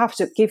we have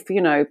to give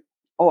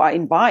or I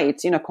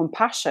invite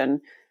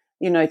compassion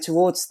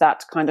towards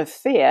that kind of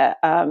fear.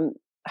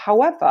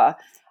 However,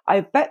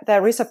 I bet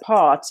there is a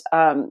part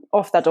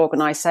of that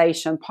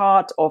organization,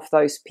 part of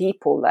those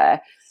people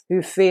there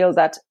who feel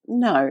that,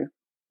 no,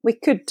 we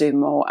could do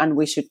more and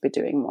we should be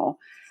doing more.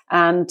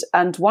 And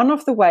one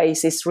of the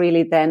ways is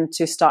really then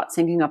to start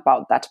thinking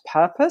about that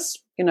purpose,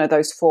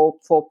 those four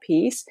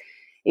P's,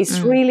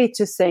 is really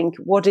to think,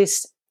 what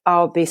is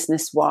our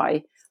business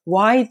why?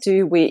 Why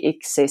do we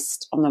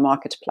exist on the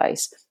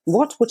marketplace?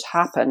 What would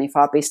happen if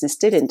our business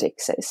didn't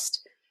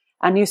exist?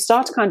 And you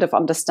start kind of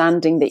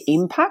understanding the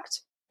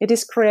impact it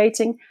is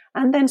creating,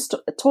 and then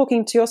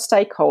talking to your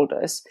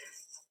stakeholders,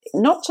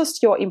 not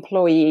just your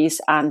employees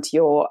and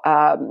your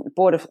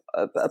board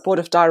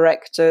of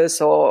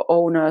directors or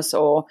owners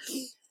or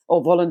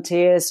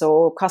volunteers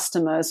or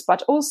customers,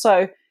 but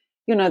also,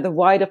 the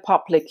wider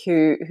public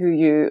who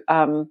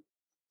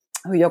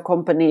your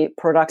company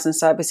products and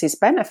services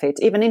benefit,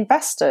 even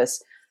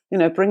investors,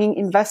 bringing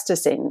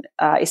investors in,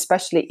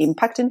 especially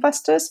impact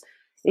investors,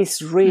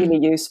 is really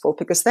useful,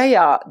 because they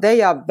are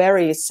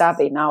very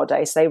savvy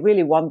nowadays. They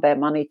really want their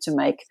money to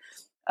make.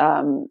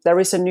 There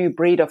is a new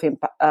breed of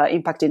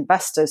impact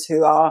investors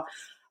who are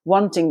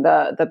wanting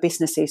the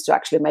businesses to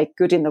actually make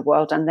good in the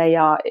world, and they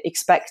are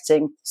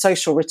expecting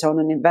social return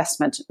on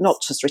investment,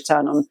 not just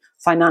return on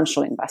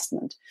financial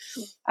investment.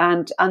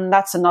 And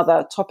that's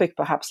another topic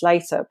perhaps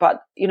later.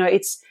 But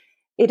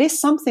it is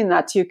something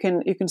that you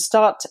can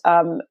start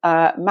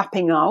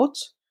mapping out.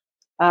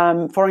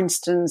 For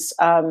instance,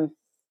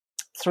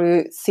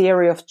 through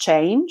theory of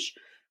change,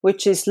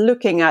 which is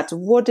looking at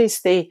what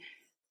is the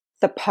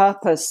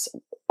purpose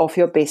of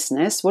your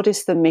business, what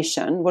is the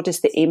mission, what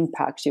is the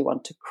impact you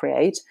want to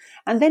create,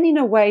 and then in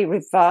a way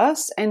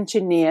reverse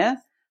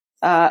engineer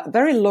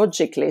very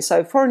logically.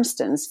 So, for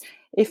instance,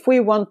 if we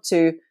want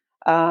to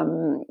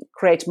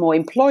create more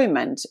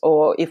employment,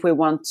 or if we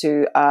want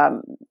to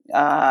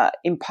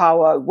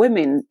empower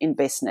women in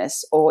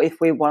business, or if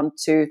we want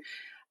to,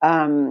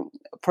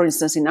 for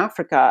instance, in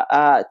Africa,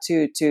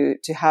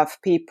 to have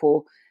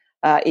people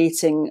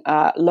eating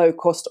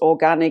low-cost,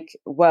 organic,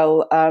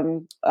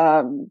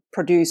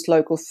 produced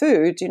local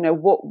food,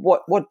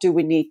 what do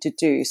we need to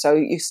do? So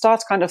you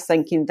start kind of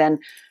thinking then,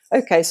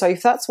 okay, so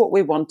if that's what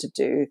we want to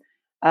do,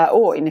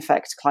 or in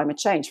effect climate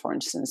change, for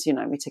instance,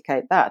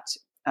 mitigate that,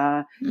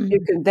 you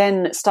can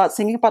then start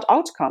thinking about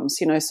outcomes.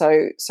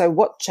 So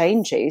what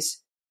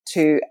changes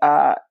to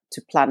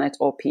planet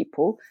or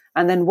people,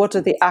 and then what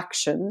are the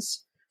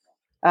actions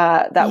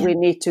that we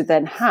need to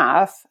then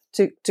have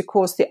to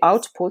cause the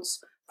outputs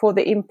for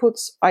the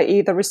inputs,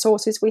 i.e. the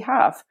resources we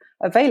have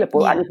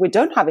available. And if we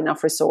don't have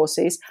enough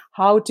resources,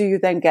 how do you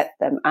then get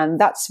them? And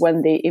that's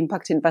when the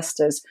impact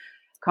investors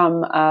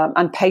come,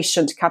 and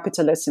patient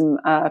capitalism,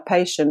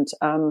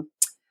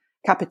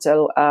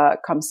 capital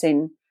comes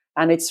in.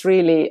 And it's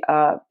really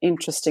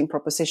interesting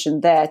proposition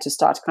there to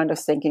start kind of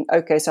thinking,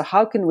 okay, so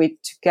how can we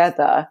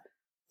together,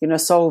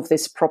 solve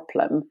this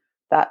problem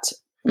that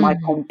my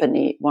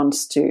company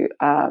wants to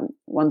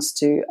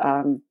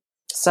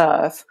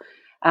serve?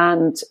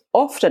 And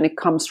often it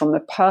comes from the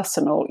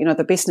personal,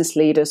 the business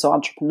leaders or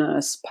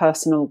entrepreneurs'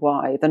 personal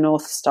why, the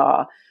North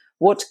Star,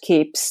 what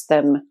keeps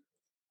them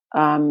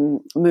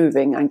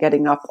moving and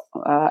getting up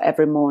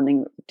every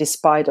morning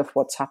despite of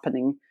what's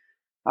happening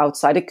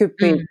outside. It could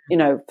be,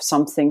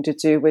 something to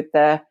do with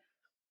their,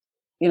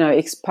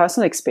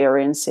 personal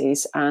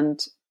experiences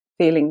and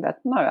feeling that,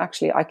 no,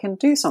 actually, I can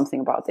do something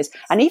about this.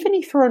 And even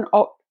if you're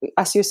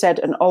as you said,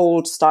 an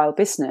old style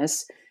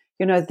business,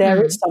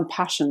 there is some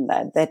passion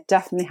there. There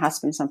definitely has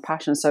been some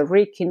passion. So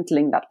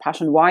rekindling that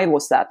passion. Why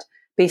was that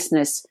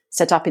business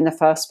set up in the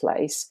first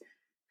place?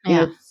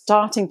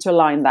 Starting to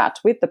align that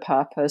with the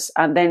purpose,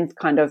 and then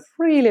kind of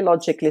really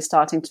logically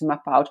starting to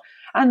map out,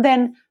 and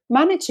then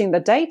managing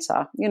the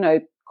data,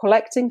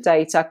 collecting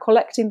data,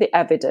 collecting the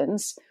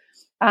evidence,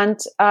 and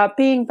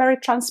being very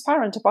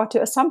transparent about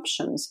your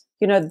assumptions.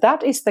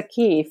 That is the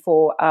key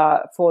for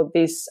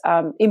this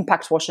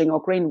impact washing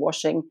or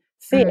greenwashing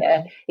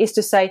fear, is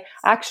to say,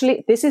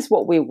 actually, this is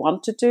what we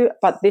want to do,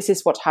 but this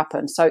is what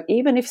happened. So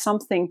even if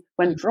something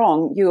went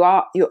wrong,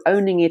 you're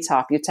owning it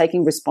up, you're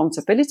taking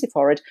responsibility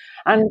for it,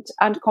 and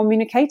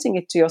communicating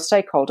it to your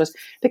stakeholders.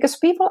 Because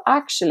people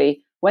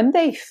actually, when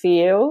they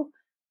feel,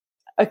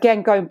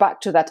 again, going back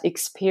to that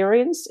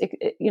experience,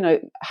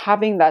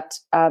 having that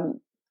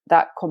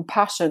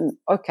compassion.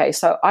 Okay,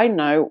 so I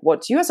know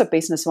what you as a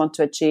business want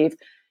to achieve.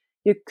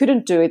 You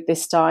couldn't do it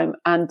this time,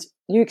 and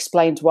you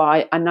explained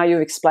why, and now you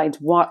explained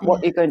what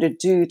you're going to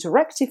do to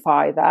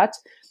rectify that.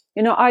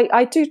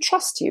 I do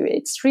trust you.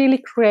 It's really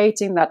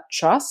creating that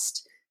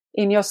trust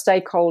in your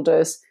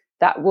stakeholders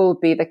that will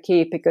be the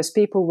key, because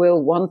people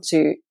will want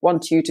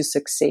you to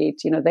succeed.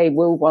 They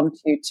will want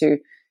you to,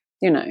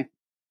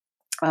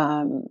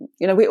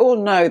 we all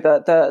know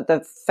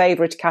the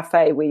favorite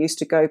cafe we used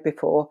to go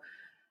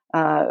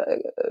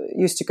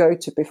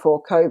to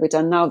before COVID,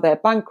 and now they're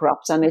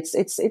bankrupt, and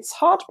it's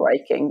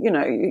heartbreaking.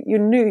 You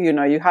knew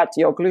you had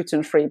your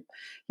gluten-free,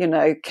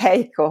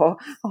 cake or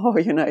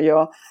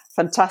your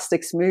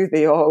fantastic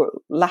smoothie or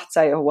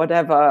latte or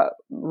whatever,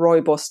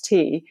 rooibos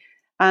tea,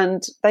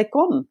 and they're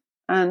gone,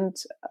 and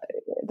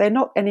they're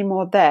not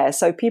anymore there.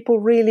 So people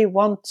really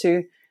want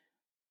to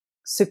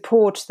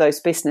support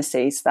those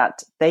businesses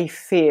that they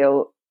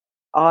feel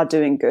are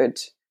doing good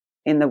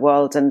in the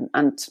world, and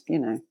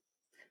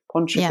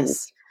contribute.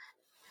 Yes.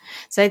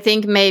 So I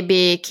think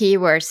maybe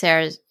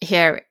keywords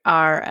here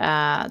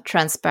are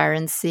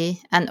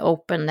transparency and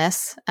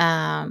openness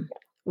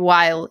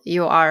while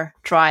you are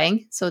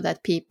trying, so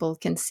that people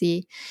can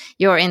see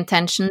your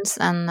intentions.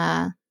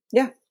 And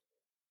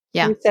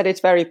you said it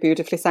very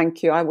beautifully.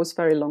 Thank you. I was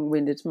very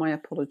long-winded. My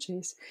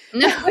apologies.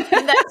 No, that's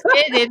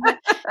good. It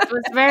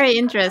was very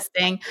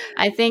interesting.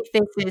 I think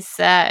this is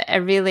a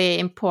really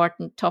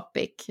important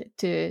topic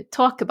to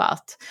talk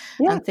about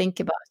and think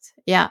about.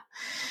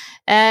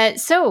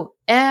 So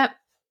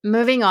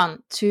moving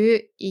on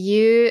to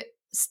you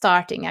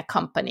starting a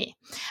company.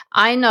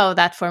 I know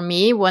that for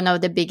me, one of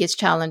the biggest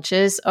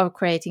challenges of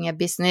creating a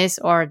business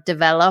or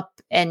develop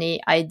any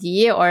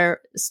idea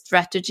or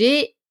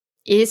strategy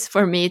is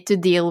for me to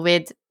deal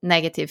with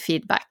negative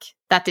feedback.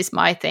 That is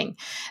my thing.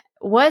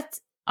 What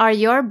are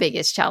your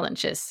biggest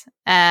challenges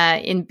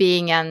in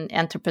being an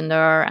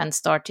entrepreneur and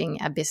starting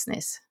a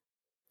business?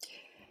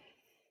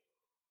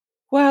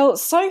 Well,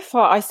 so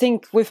far, I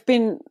think we've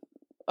been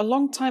a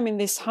long time in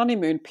this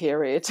honeymoon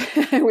period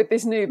with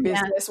this new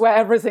business where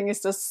everything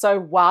is just so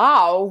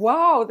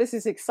wow, this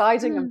is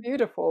exciting and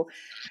beautiful.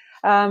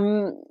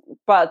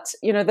 But,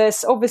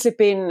 there's obviously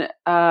been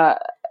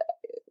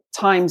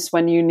times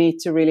when you need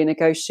to really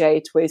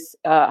negotiate with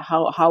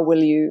how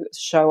will you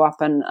show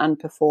up and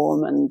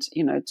perform, and,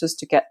 just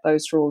to get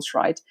those rules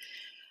right.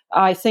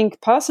 I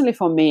think personally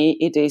for me,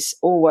 it's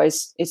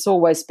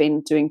always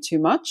been doing too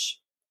much.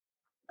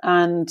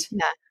 And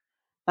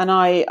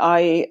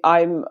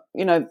I'm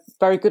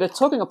very good at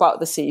talking about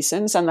the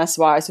seasons, and that's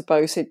why I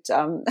suppose it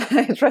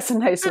it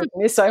resonates with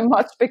me so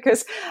much,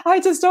 because I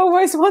just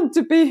always want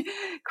to be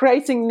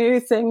creating new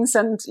things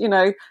and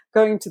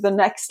going to the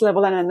next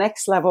level and the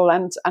next level,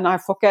 and I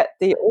forget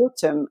the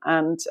autumn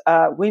and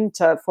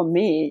winter. For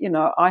me,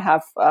 I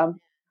have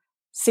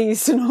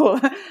seasonal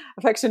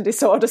affection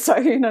disorder, so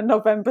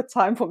November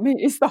time for me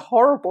is the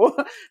horrible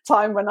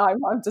time when I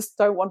just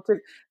don't want to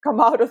come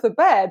out of the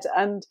bed,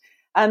 and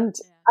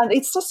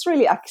it's just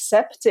really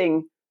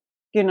accepting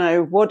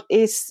what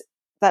is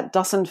that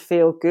doesn't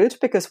feel good,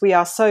 because we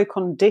are so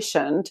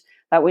conditioned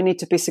that we need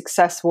to be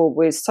successful.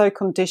 We're so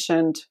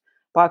conditioned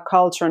by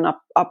culture and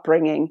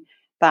upbringing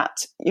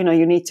that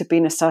you need to be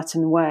in a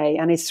certain way,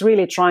 and it's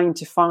really trying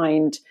to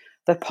find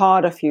the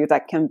part of you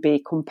that can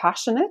be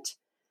compassionate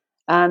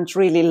and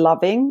really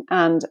loving,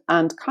 and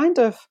kind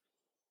of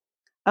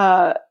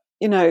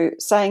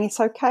saying it's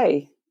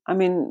okay. I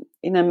mean,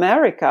 in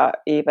America,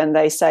 even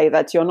they say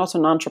that you're not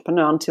an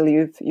entrepreneur until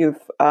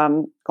you've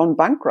gone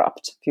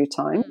bankrupt a few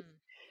times,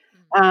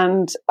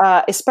 and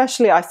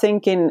especially I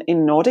think in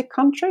Nordic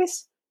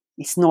countries,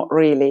 it's not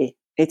really.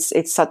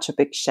 It's such a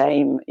big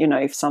shame,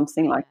 if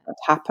something like that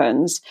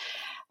happens,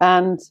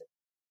 and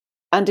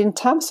in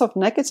terms of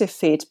negative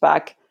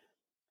feedback,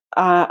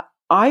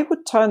 I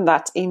would turn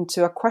that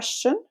into a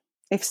question.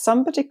 If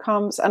somebody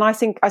comes, and I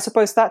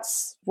suppose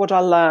that's what I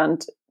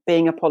learned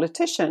being a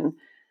politician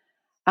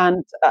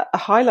and a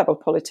high-level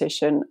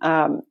politician.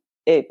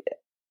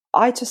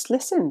 I just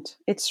listened.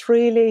 It's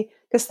really,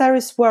 because there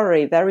is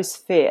worry, there is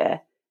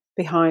fear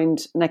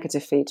behind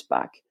negative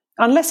feedback,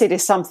 unless it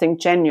is something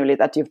genuinely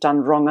that you've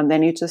done wrong, and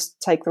then you just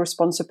take the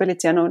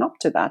responsibility and own up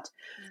to that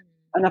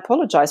and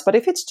apologize. But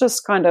if it's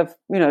just kind of,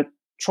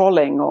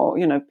 trolling or,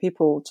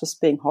 people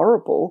just being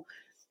horrible,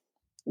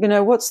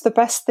 what's the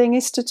best thing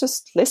is to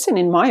just listen,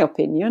 in my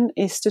opinion,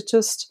 is to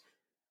just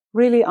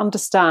really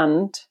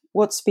understand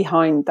what's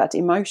behind that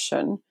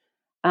emotion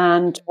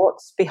and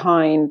what's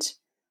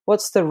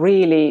the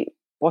really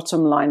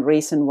bottom line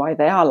reason why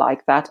they are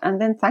like that, and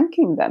then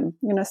thanking them.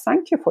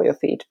 Thank you for your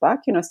feedback,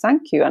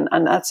 thank you.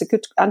 And that's a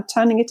good, and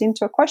turning it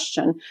into a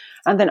question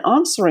and then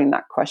answering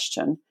that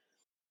question.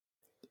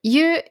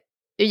 You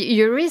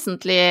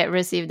recently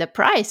received a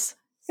prize.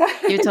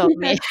 You told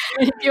me.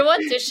 You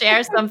want to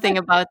share something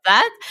about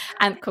that?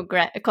 And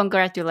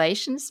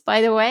congratulations, by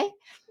the way.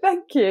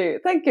 Thank you.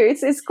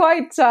 It's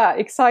quite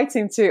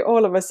exciting to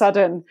all of a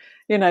sudden,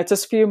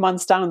 just a few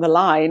months down the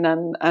line,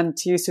 and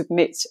you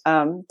submit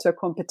to a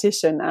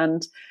competition,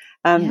 and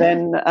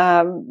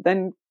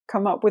then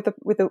come up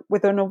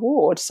with an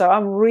award. So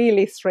I'm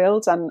really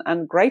thrilled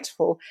and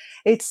grateful.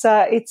 It's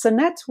a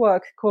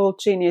network called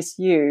Genius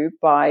U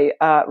by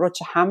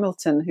Roger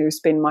Hamilton, who's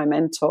been my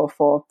mentor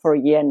for a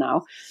year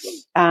now,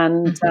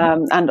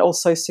 and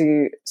also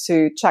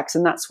Sue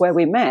Jackson. That's where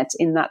we met,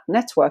 in that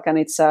network, and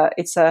it's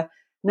a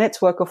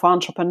network of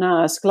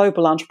entrepreneurs,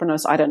 global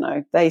entrepreneurs. I don't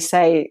know. They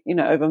say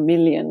over 1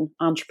 million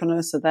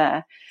entrepreneurs are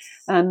there.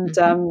 And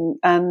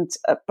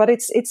but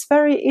it's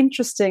very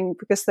interesting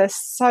because there's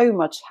so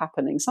much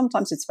happening.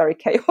 Sometimes it's very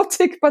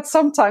chaotic, but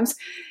sometimes,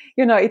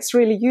 it's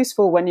really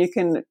useful when you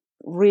can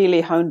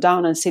really hone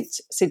down and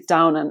sit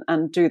down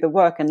and do the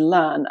work and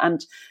learn.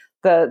 And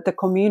the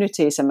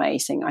community is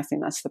amazing. I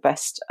think that's the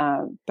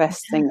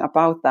best thing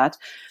about that.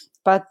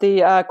 But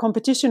the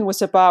competition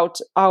was about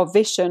our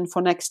vision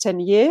for next 10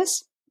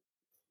 years.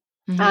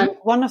 And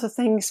one of the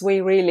things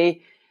we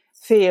really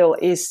feel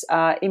is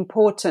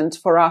important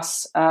for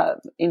us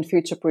in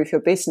Future Proof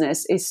Your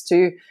Business is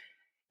to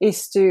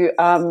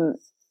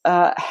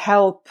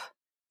help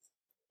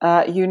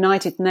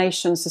United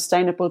Nations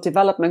Sustainable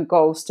Development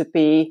Goals to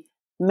be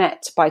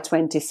met by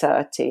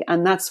 2030,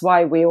 and that's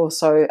why we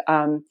also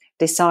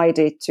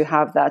decided to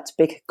have that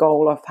big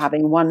goal of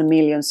having 1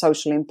 million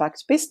social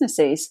impact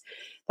businesses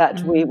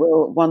that we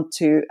will want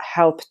to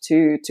help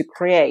to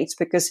create.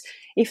 Because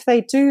if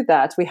they do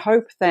that, we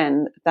hope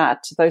then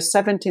that those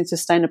 17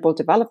 Sustainable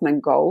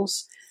Development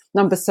Goals,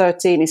 number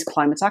 13 is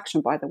climate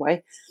action, by the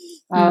way,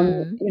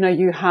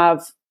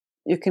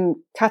 you can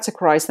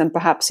categorize them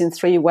perhaps in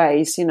 3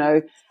 ways,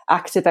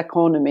 active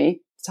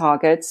economy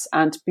targets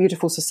and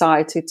beautiful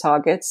society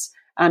targets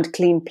and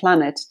clean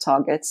planet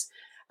targets.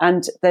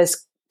 And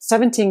there's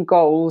 17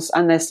 goals,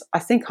 and there's, I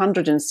think,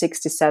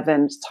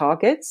 167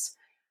 targets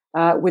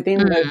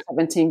within those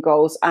 17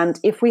 goals. And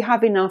if we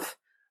have enough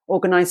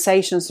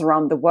organizations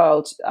around the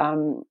world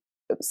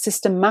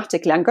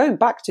systematically, and going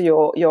back to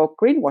your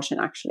greenwashing,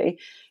 actually,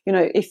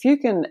 if you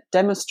can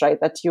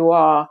demonstrate that you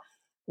are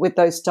with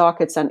those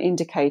targets and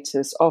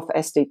indicators of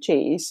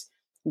SDGs,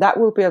 that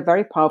will be a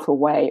very powerful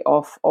way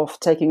of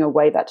taking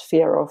away that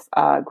fear of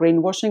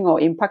greenwashing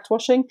or impact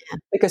washing,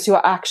 because you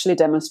are actually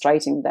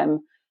demonstrating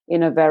them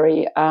in a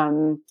very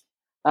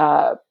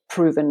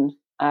proven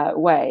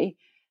way.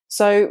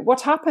 So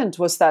what happened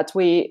was that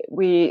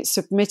I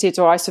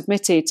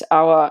submitted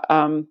our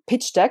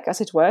pitch deck,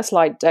 as it were,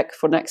 slide deck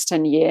for next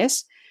 10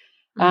 years,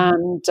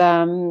 and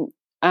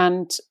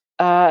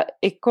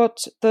it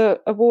got the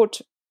award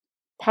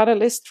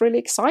paddlist really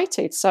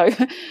excited. So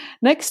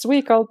next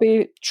week I'll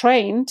be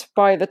trained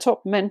by the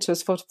top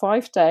mentors for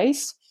 5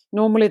 days.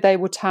 Normally they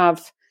would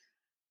have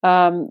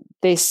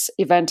this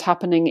event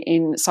happening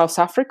in South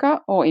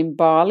Africa or in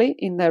Bali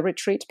in their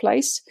retreat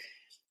place.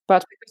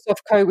 But because of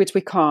COVID,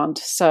 we can't.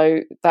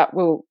 So that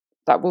will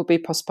be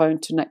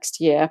postponed to next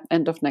year,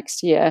 end of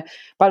next year.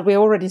 But we're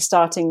already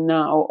starting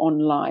now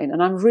online.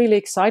 And I'm really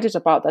excited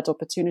about that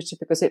opportunity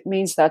because it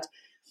means that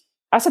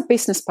as a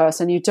business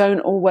person, you don't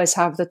always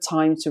have the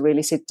time to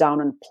really sit down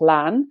and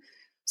plan.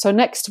 So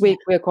next week,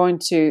 we're going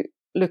to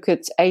look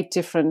at 8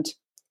 different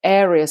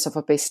areas of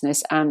a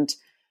business and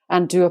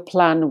do a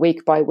plan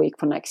week by week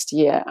for next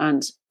year.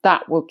 And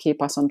that will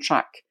keep us on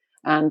track.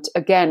 And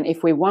again,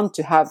 if we want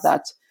to have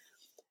that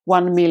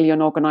 1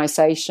 million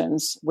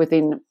organizations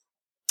within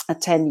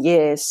 10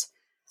 years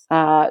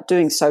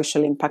doing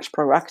social impact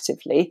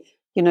proactively,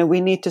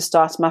 we need to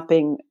start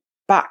mapping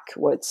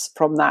backwards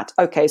from that.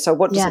 Okay, so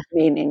what does it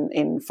mean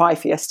in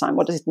 5 years' time?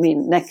 What does it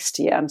mean next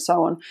year, and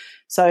so on?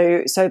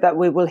 So that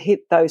we will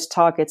hit those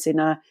targets in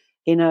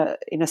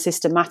a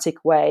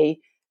systematic way,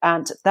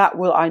 and that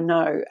will, I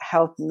know,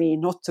 help me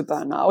not to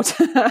burn out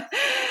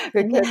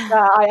because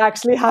I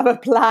actually have a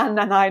plan,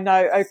 and I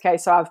know, okay,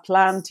 so I've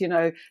planned,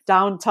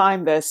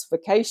 downtime, there's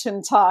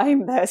vacation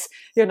time, there's,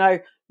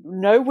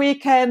 no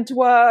weekend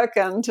work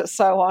and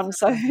so on.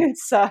 So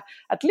it's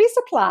at least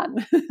a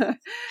plan.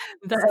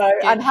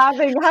 And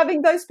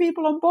having those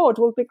people on board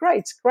will be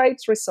great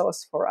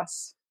resource for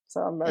us.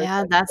 So I'm very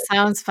excited. That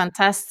sounds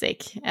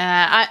fantastic.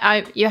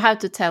 You have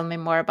to tell me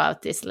more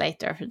about this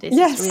later. This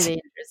is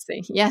really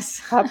interesting. Yes,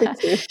 happy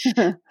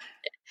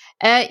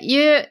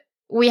to.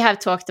 We have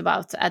talked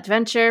about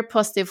adventure,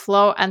 positive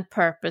flow, and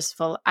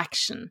purposeful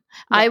action.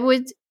 Yeah. I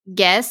would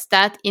guess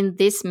that in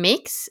this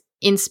mix,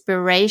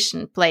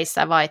 inspiration plays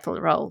a vital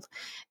role.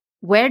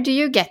 Where do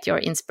you get your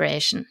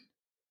inspiration?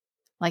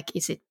 Like,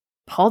 is it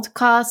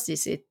podcasts?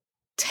 Is it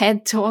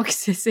TED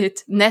Talks? Is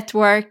it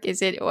network?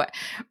 Is it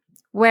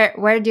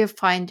where do you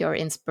find your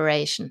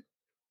inspiration?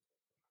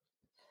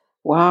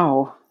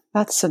 Wow,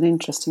 that's an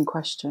interesting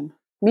question.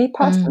 Me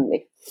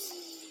personally?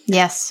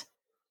 Yes.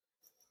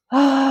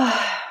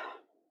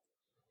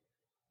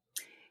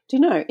 Do you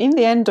know, in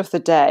the end of the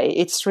day,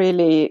 it's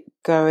really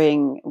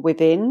going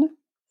within.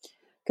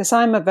 Because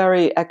I'm a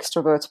very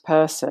extrovert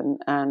person,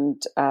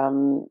 and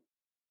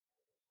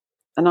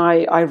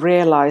I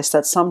realize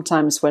that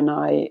sometimes when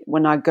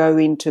I go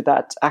into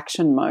that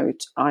action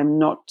mode, I'm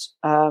not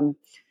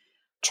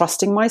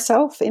trusting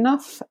myself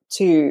enough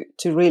to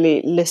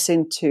really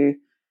listen to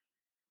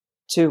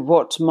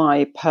what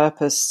my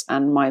purpose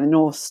and my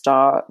North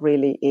Star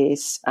really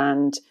is,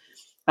 and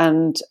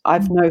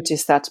I've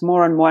noticed that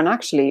more and more, and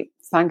actually,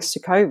 thanks to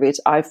COVID,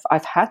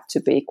 I've had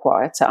to be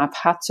quieter. I've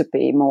had to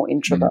be more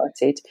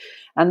introverted,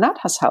 and that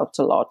has helped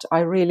a lot. I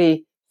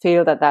really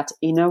feel that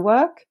inner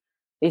work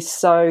is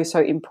so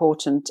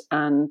important,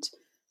 and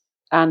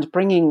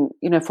bringing,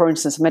 for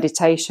instance,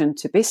 meditation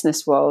to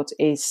business world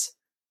is,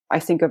 I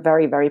think, a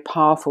very, very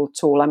powerful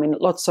tool. I mean,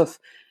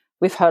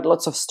 we've heard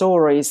lots of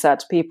stories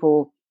that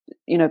people,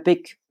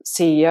 big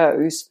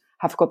CEOs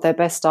have got their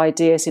best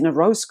ideas in a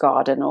rose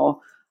garden or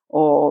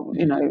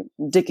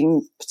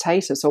digging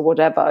potatoes or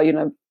whatever,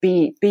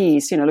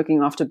 bees,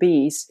 looking after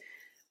bees,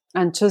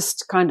 and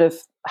just kind of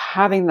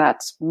having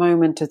that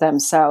moment to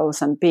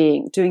themselves and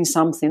doing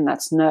something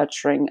that's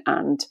nurturing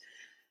and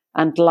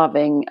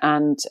loving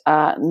and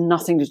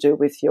nothing to do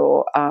with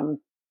your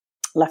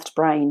left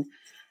brain.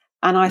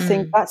 And I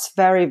think that's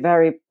very,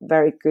 very,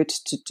 very good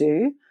to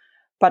do.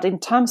 But in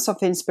terms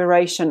of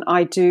inspiration,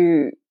 I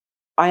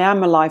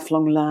am a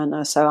lifelong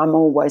learner, so I'm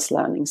always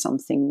learning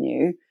something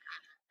new.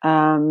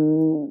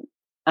 And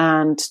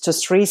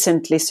just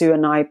recently, Sue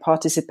and I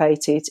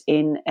participated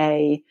in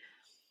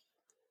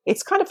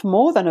it's kind of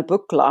more than a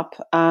book club.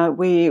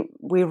 We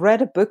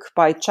read a book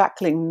by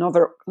Jacqueline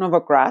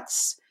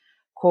Novogratz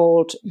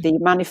called The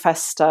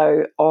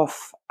Manifesto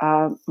of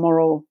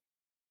Moral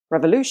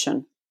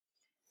Revolution.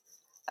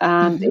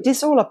 And it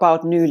is all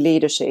about new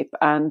leadership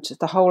and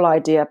the whole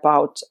idea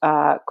about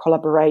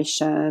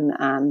collaboration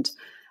and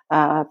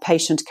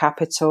patient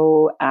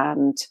capital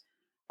and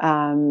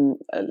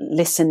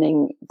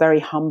listening very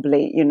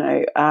humbly,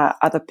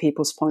 other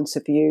people's points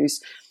of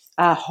views,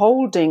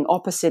 holding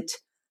opposite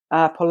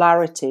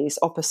polarities,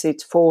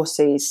 opposite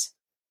forces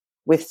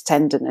with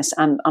tenderness,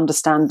 and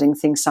understanding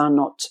things are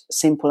not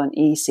simple and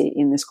easy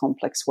in this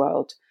complex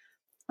world,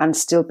 and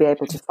still be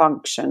able to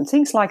function.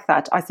 Things like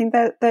that. I think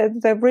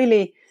they're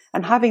really,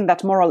 and having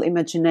that moral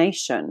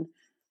imagination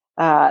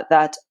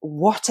that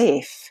what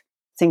if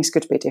things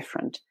could be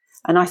different?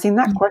 And I think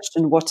that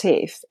question, what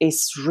if,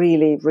 is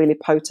really, really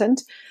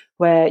potent,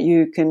 where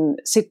you can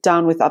sit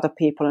down with other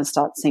people and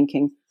start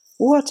thinking,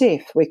 what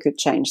if we could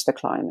change the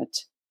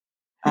climate?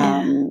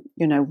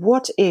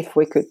 What if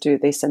we could do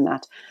this and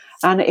that?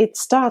 And it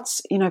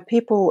starts,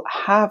 people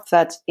have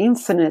that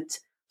infinite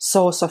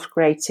source of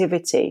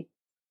creativity,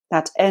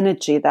 that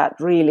energy that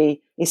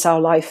really is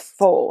our life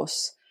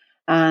force.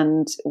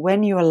 And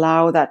when you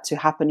allow that to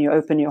happen, you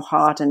open your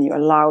heart and you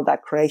allow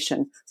that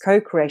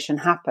co-creation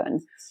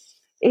happen,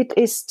 it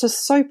is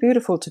just so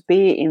beautiful to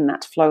be in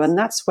that flow. And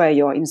that's where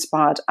your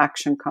inspired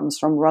action comes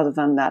from, rather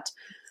than that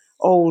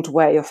old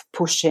way of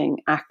pushing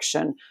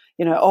action.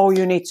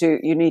 You need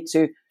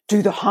to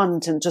do the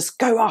hunt and just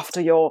go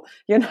after your,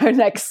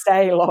 next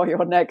sale or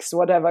your next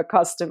whatever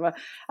customer.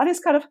 And it's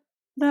kind of,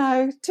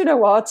 no, do you know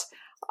what?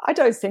 I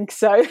don't think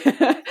so.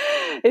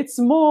 It's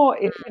more,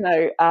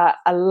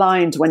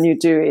 aligned when you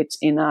do it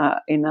in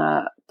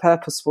a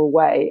purposeful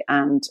way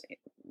and,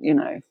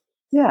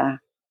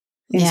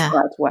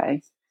 inspired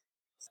way.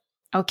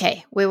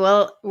 Okay,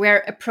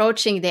 we're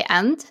approaching the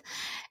end,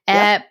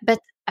 but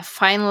a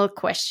final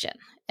question.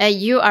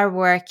 You are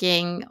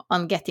working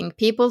on getting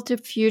people to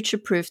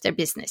future-proof their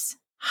business.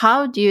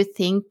 How do you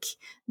think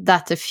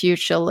that the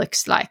future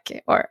looks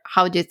like, or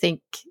how do you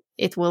think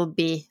it will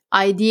be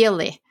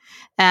ideally?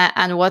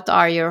 And what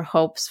are your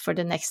hopes for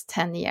the next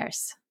 10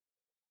 years?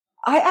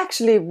 I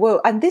actually will,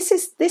 and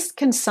this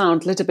can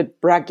sound a little bit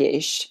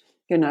braggish,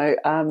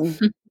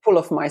 full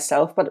of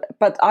myself,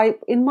 but I,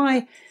 in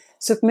my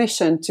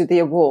submission to the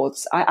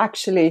awards, I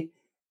actually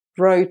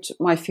wrote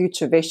my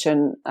future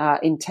vision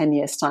in 10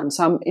 years' time.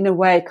 So I'm in a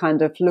way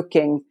kind of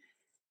looking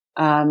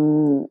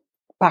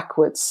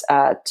backwards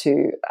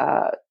to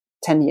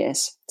 10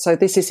 years. So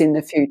this is in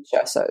the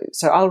future. So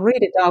I'll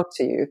read it out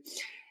to you,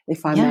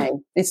 if I may.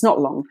 It's not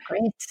long.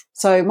 Great.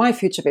 So my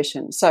future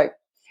vision. So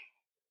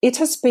it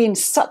has been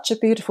such a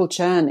beautiful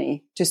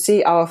journey to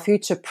see our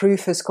future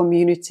proofers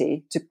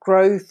community to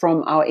grow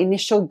from our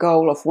initial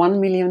goal of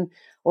 1 million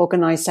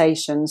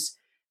organizations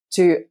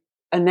to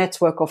a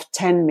network of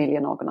 10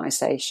 million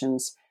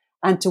organizations,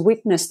 and to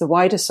witness the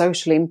wider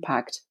social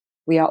impact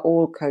we are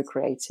all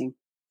co-creating.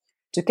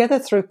 Together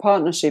through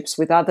partnerships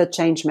with other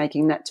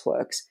change-making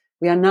networks,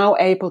 we are now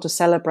able to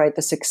celebrate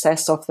the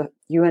success of the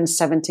UN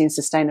 17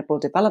 Sustainable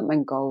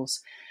Development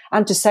Goals,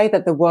 and to say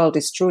that the world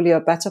is truly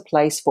a better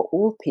place for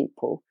all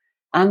people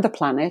and the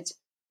planet,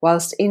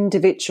 whilst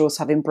individuals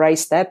have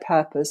embraced their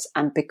purpose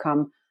and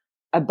become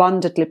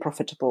abundantly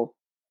profitable.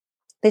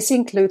 This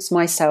includes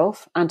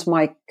myself and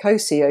my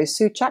co-CEO,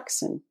 Sue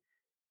Jackson.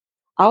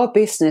 Our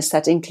business,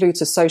 that includes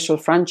a social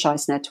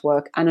franchise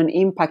network and an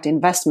impact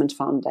investment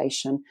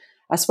foundation,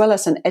 as well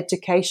as an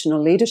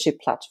educational leadership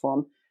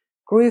platform,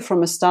 grew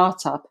from a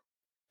startup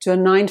to a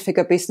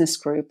 9-figure business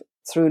group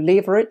through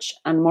leverage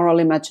and moral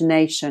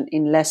imagination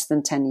in less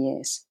than 10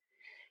 years.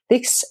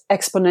 This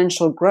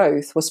exponential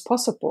growth was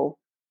possible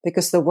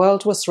because the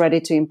world was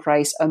ready to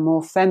embrace a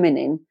more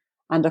feminine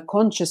and a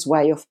conscious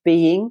way of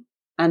being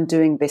and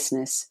doing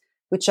business,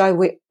 which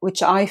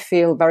I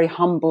feel very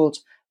humbled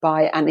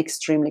by and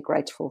extremely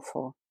grateful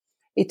for.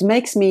 It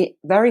makes me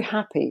very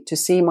happy to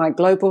see my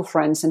global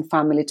friends and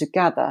family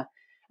together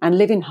and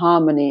live in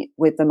harmony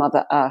with the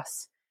Mother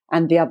Earth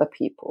and the other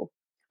people.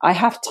 I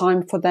have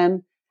time for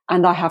them,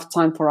 and I have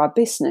time for our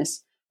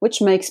business,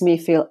 which makes me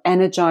feel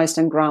energized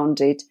and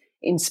grounded,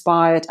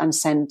 inspired and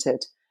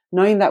centered,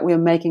 knowing that we are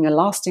making a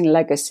lasting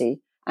legacy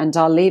and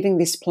are leaving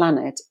this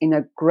planet in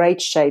a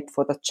great shape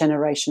for the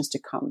generations to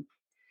come.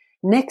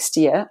 Next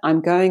year, I'm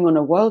going on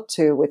a world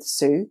tour with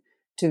Sue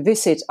to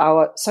visit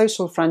our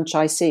social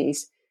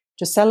franchisees,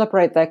 to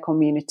celebrate their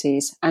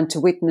communities and to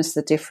witness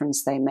the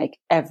difference they make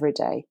every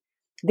day.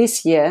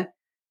 This year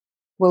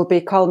will be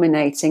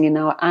culminating in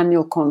our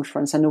annual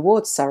conference and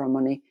awards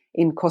ceremony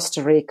in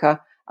Costa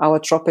Rica, our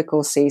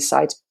tropical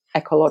seaside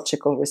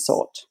ecological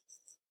resort.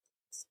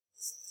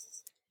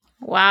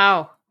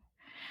 Wow.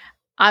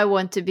 I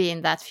want to be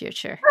in that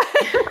future.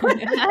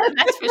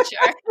 That's for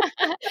sure.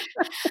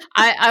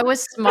 I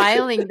was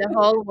smiling the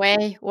whole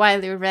way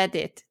while you read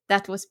it.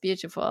 That was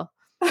beautiful.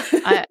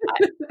 I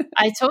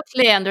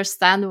totally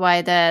understand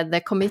why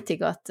the committee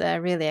got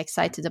really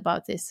excited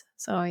about this.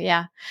 So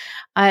yeah,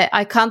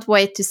 I can't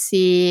wait to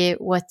see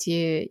what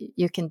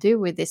you can do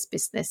with this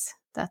business.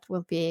 That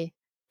will be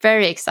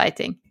very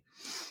exciting.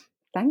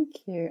 Thank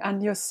you.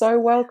 And you're so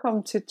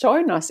welcome to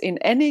join us in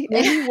any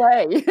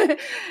way,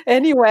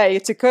 any way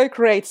to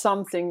co-create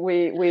something.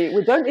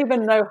 We don't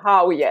even know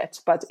how yet,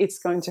 but it's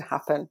going to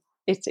happen.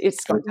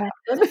 It's going to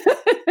happen.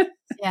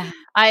 Yeah,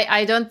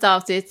 I don't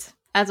doubt it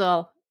at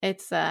all.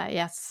 It's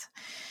yes.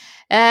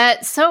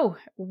 So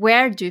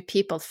where do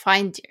people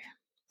find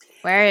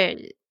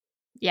you?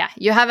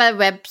 You have a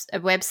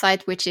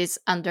website which is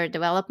under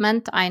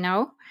development, I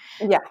know.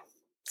 Yeah.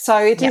 So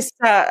it is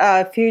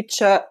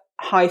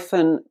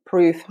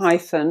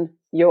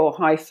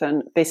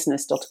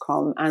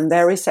future-proof-your-business.com, and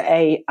there is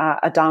a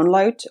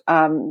download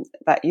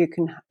that you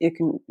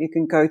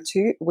can go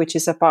to, which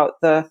is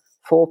about the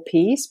 4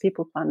 Ps: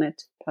 people,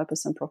 planet,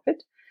 purpose, and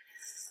profit,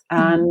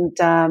 and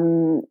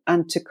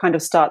to kind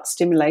of start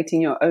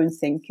stimulating your own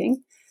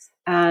thinking.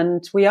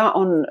 And we are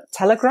on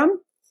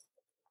Telegram.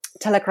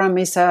 Telegram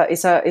is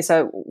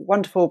a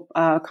wonderful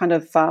kind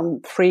of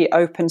free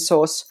open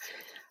source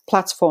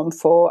platform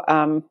for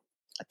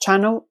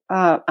channel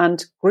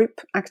and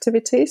group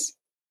activities.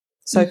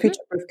 So Future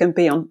Proof can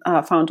be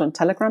found on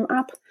Telegram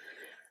app,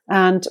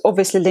 and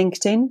obviously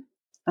LinkedIn.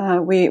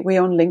 we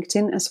on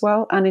LinkedIn as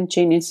well, and in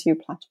Genius U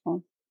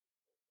platform.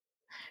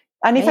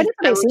 And if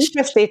anybody is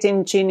interested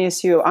in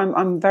Genius U,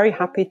 I'm very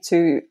happy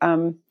to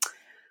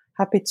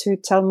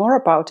tell more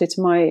about it.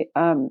 My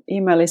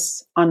email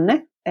is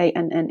Anne,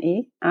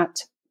 ANNE, at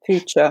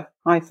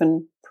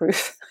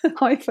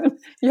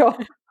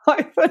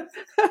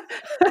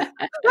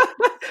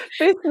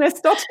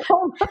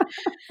future-your-business.com.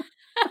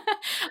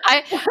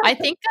 I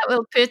think I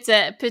will put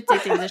it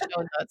in the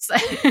show notes.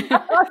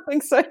 I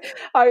think so.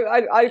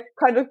 I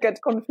kind of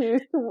get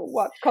confused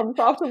what comes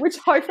after which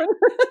hyphen.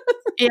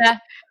 Yeah,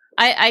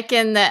 I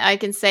can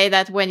say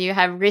that when you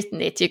have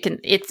written it,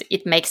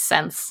 it makes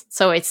sense.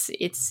 So it's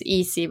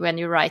easy when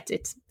you write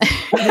it.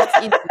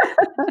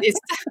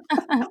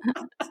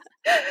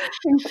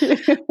 Thank you.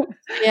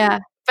 Yeah.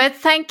 But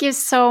thank you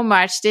so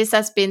much. This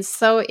has been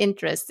so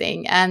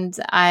interesting, and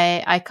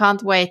I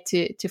can't wait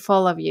to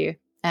follow you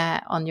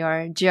on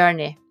your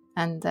journey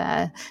and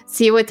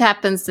see what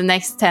happens the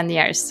next 10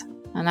 years.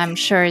 And I'm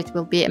sure it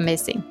will be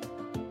amazing.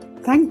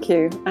 Thank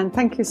you, and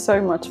thank you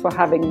so much for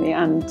having me.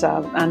 And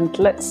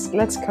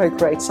let's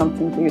co-create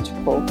something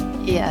beautiful.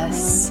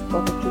 Yes,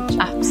 for the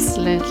future.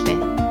 Absolutely.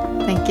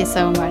 Thank you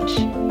so much.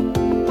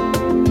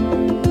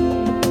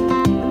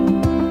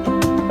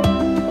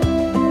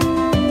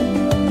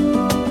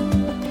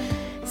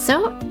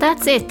 So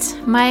that's it,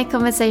 my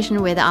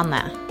conversation with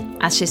Anne.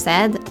 As she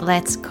said,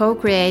 let's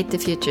co-create the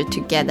future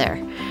together.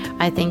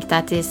 I think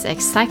that is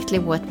exactly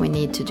what we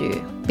need to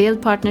do.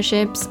 Build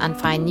partnerships and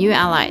find new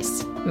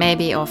allies,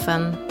 maybe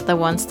often the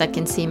ones that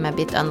can seem a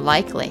bit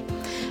unlikely,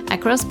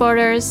 across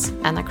borders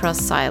and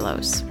across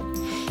silos.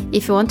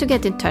 If you want to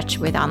get in touch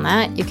with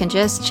Anne, you can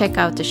just check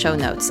out the show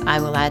notes. I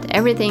will add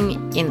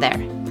everything in there.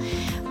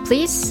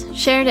 Please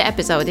share the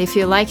episode if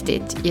you liked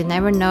it. You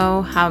never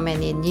know how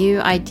many new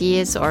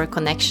ideas or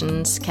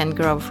connections can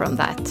grow from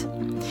that.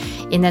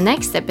 In the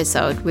next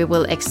episode, we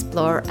will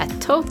explore a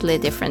totally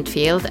different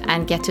field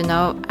and get to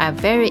know a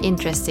very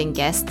interesting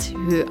guest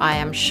who I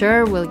am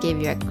sure will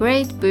give you a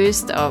great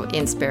boost of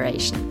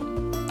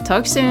inspiration.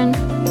 Talk soon!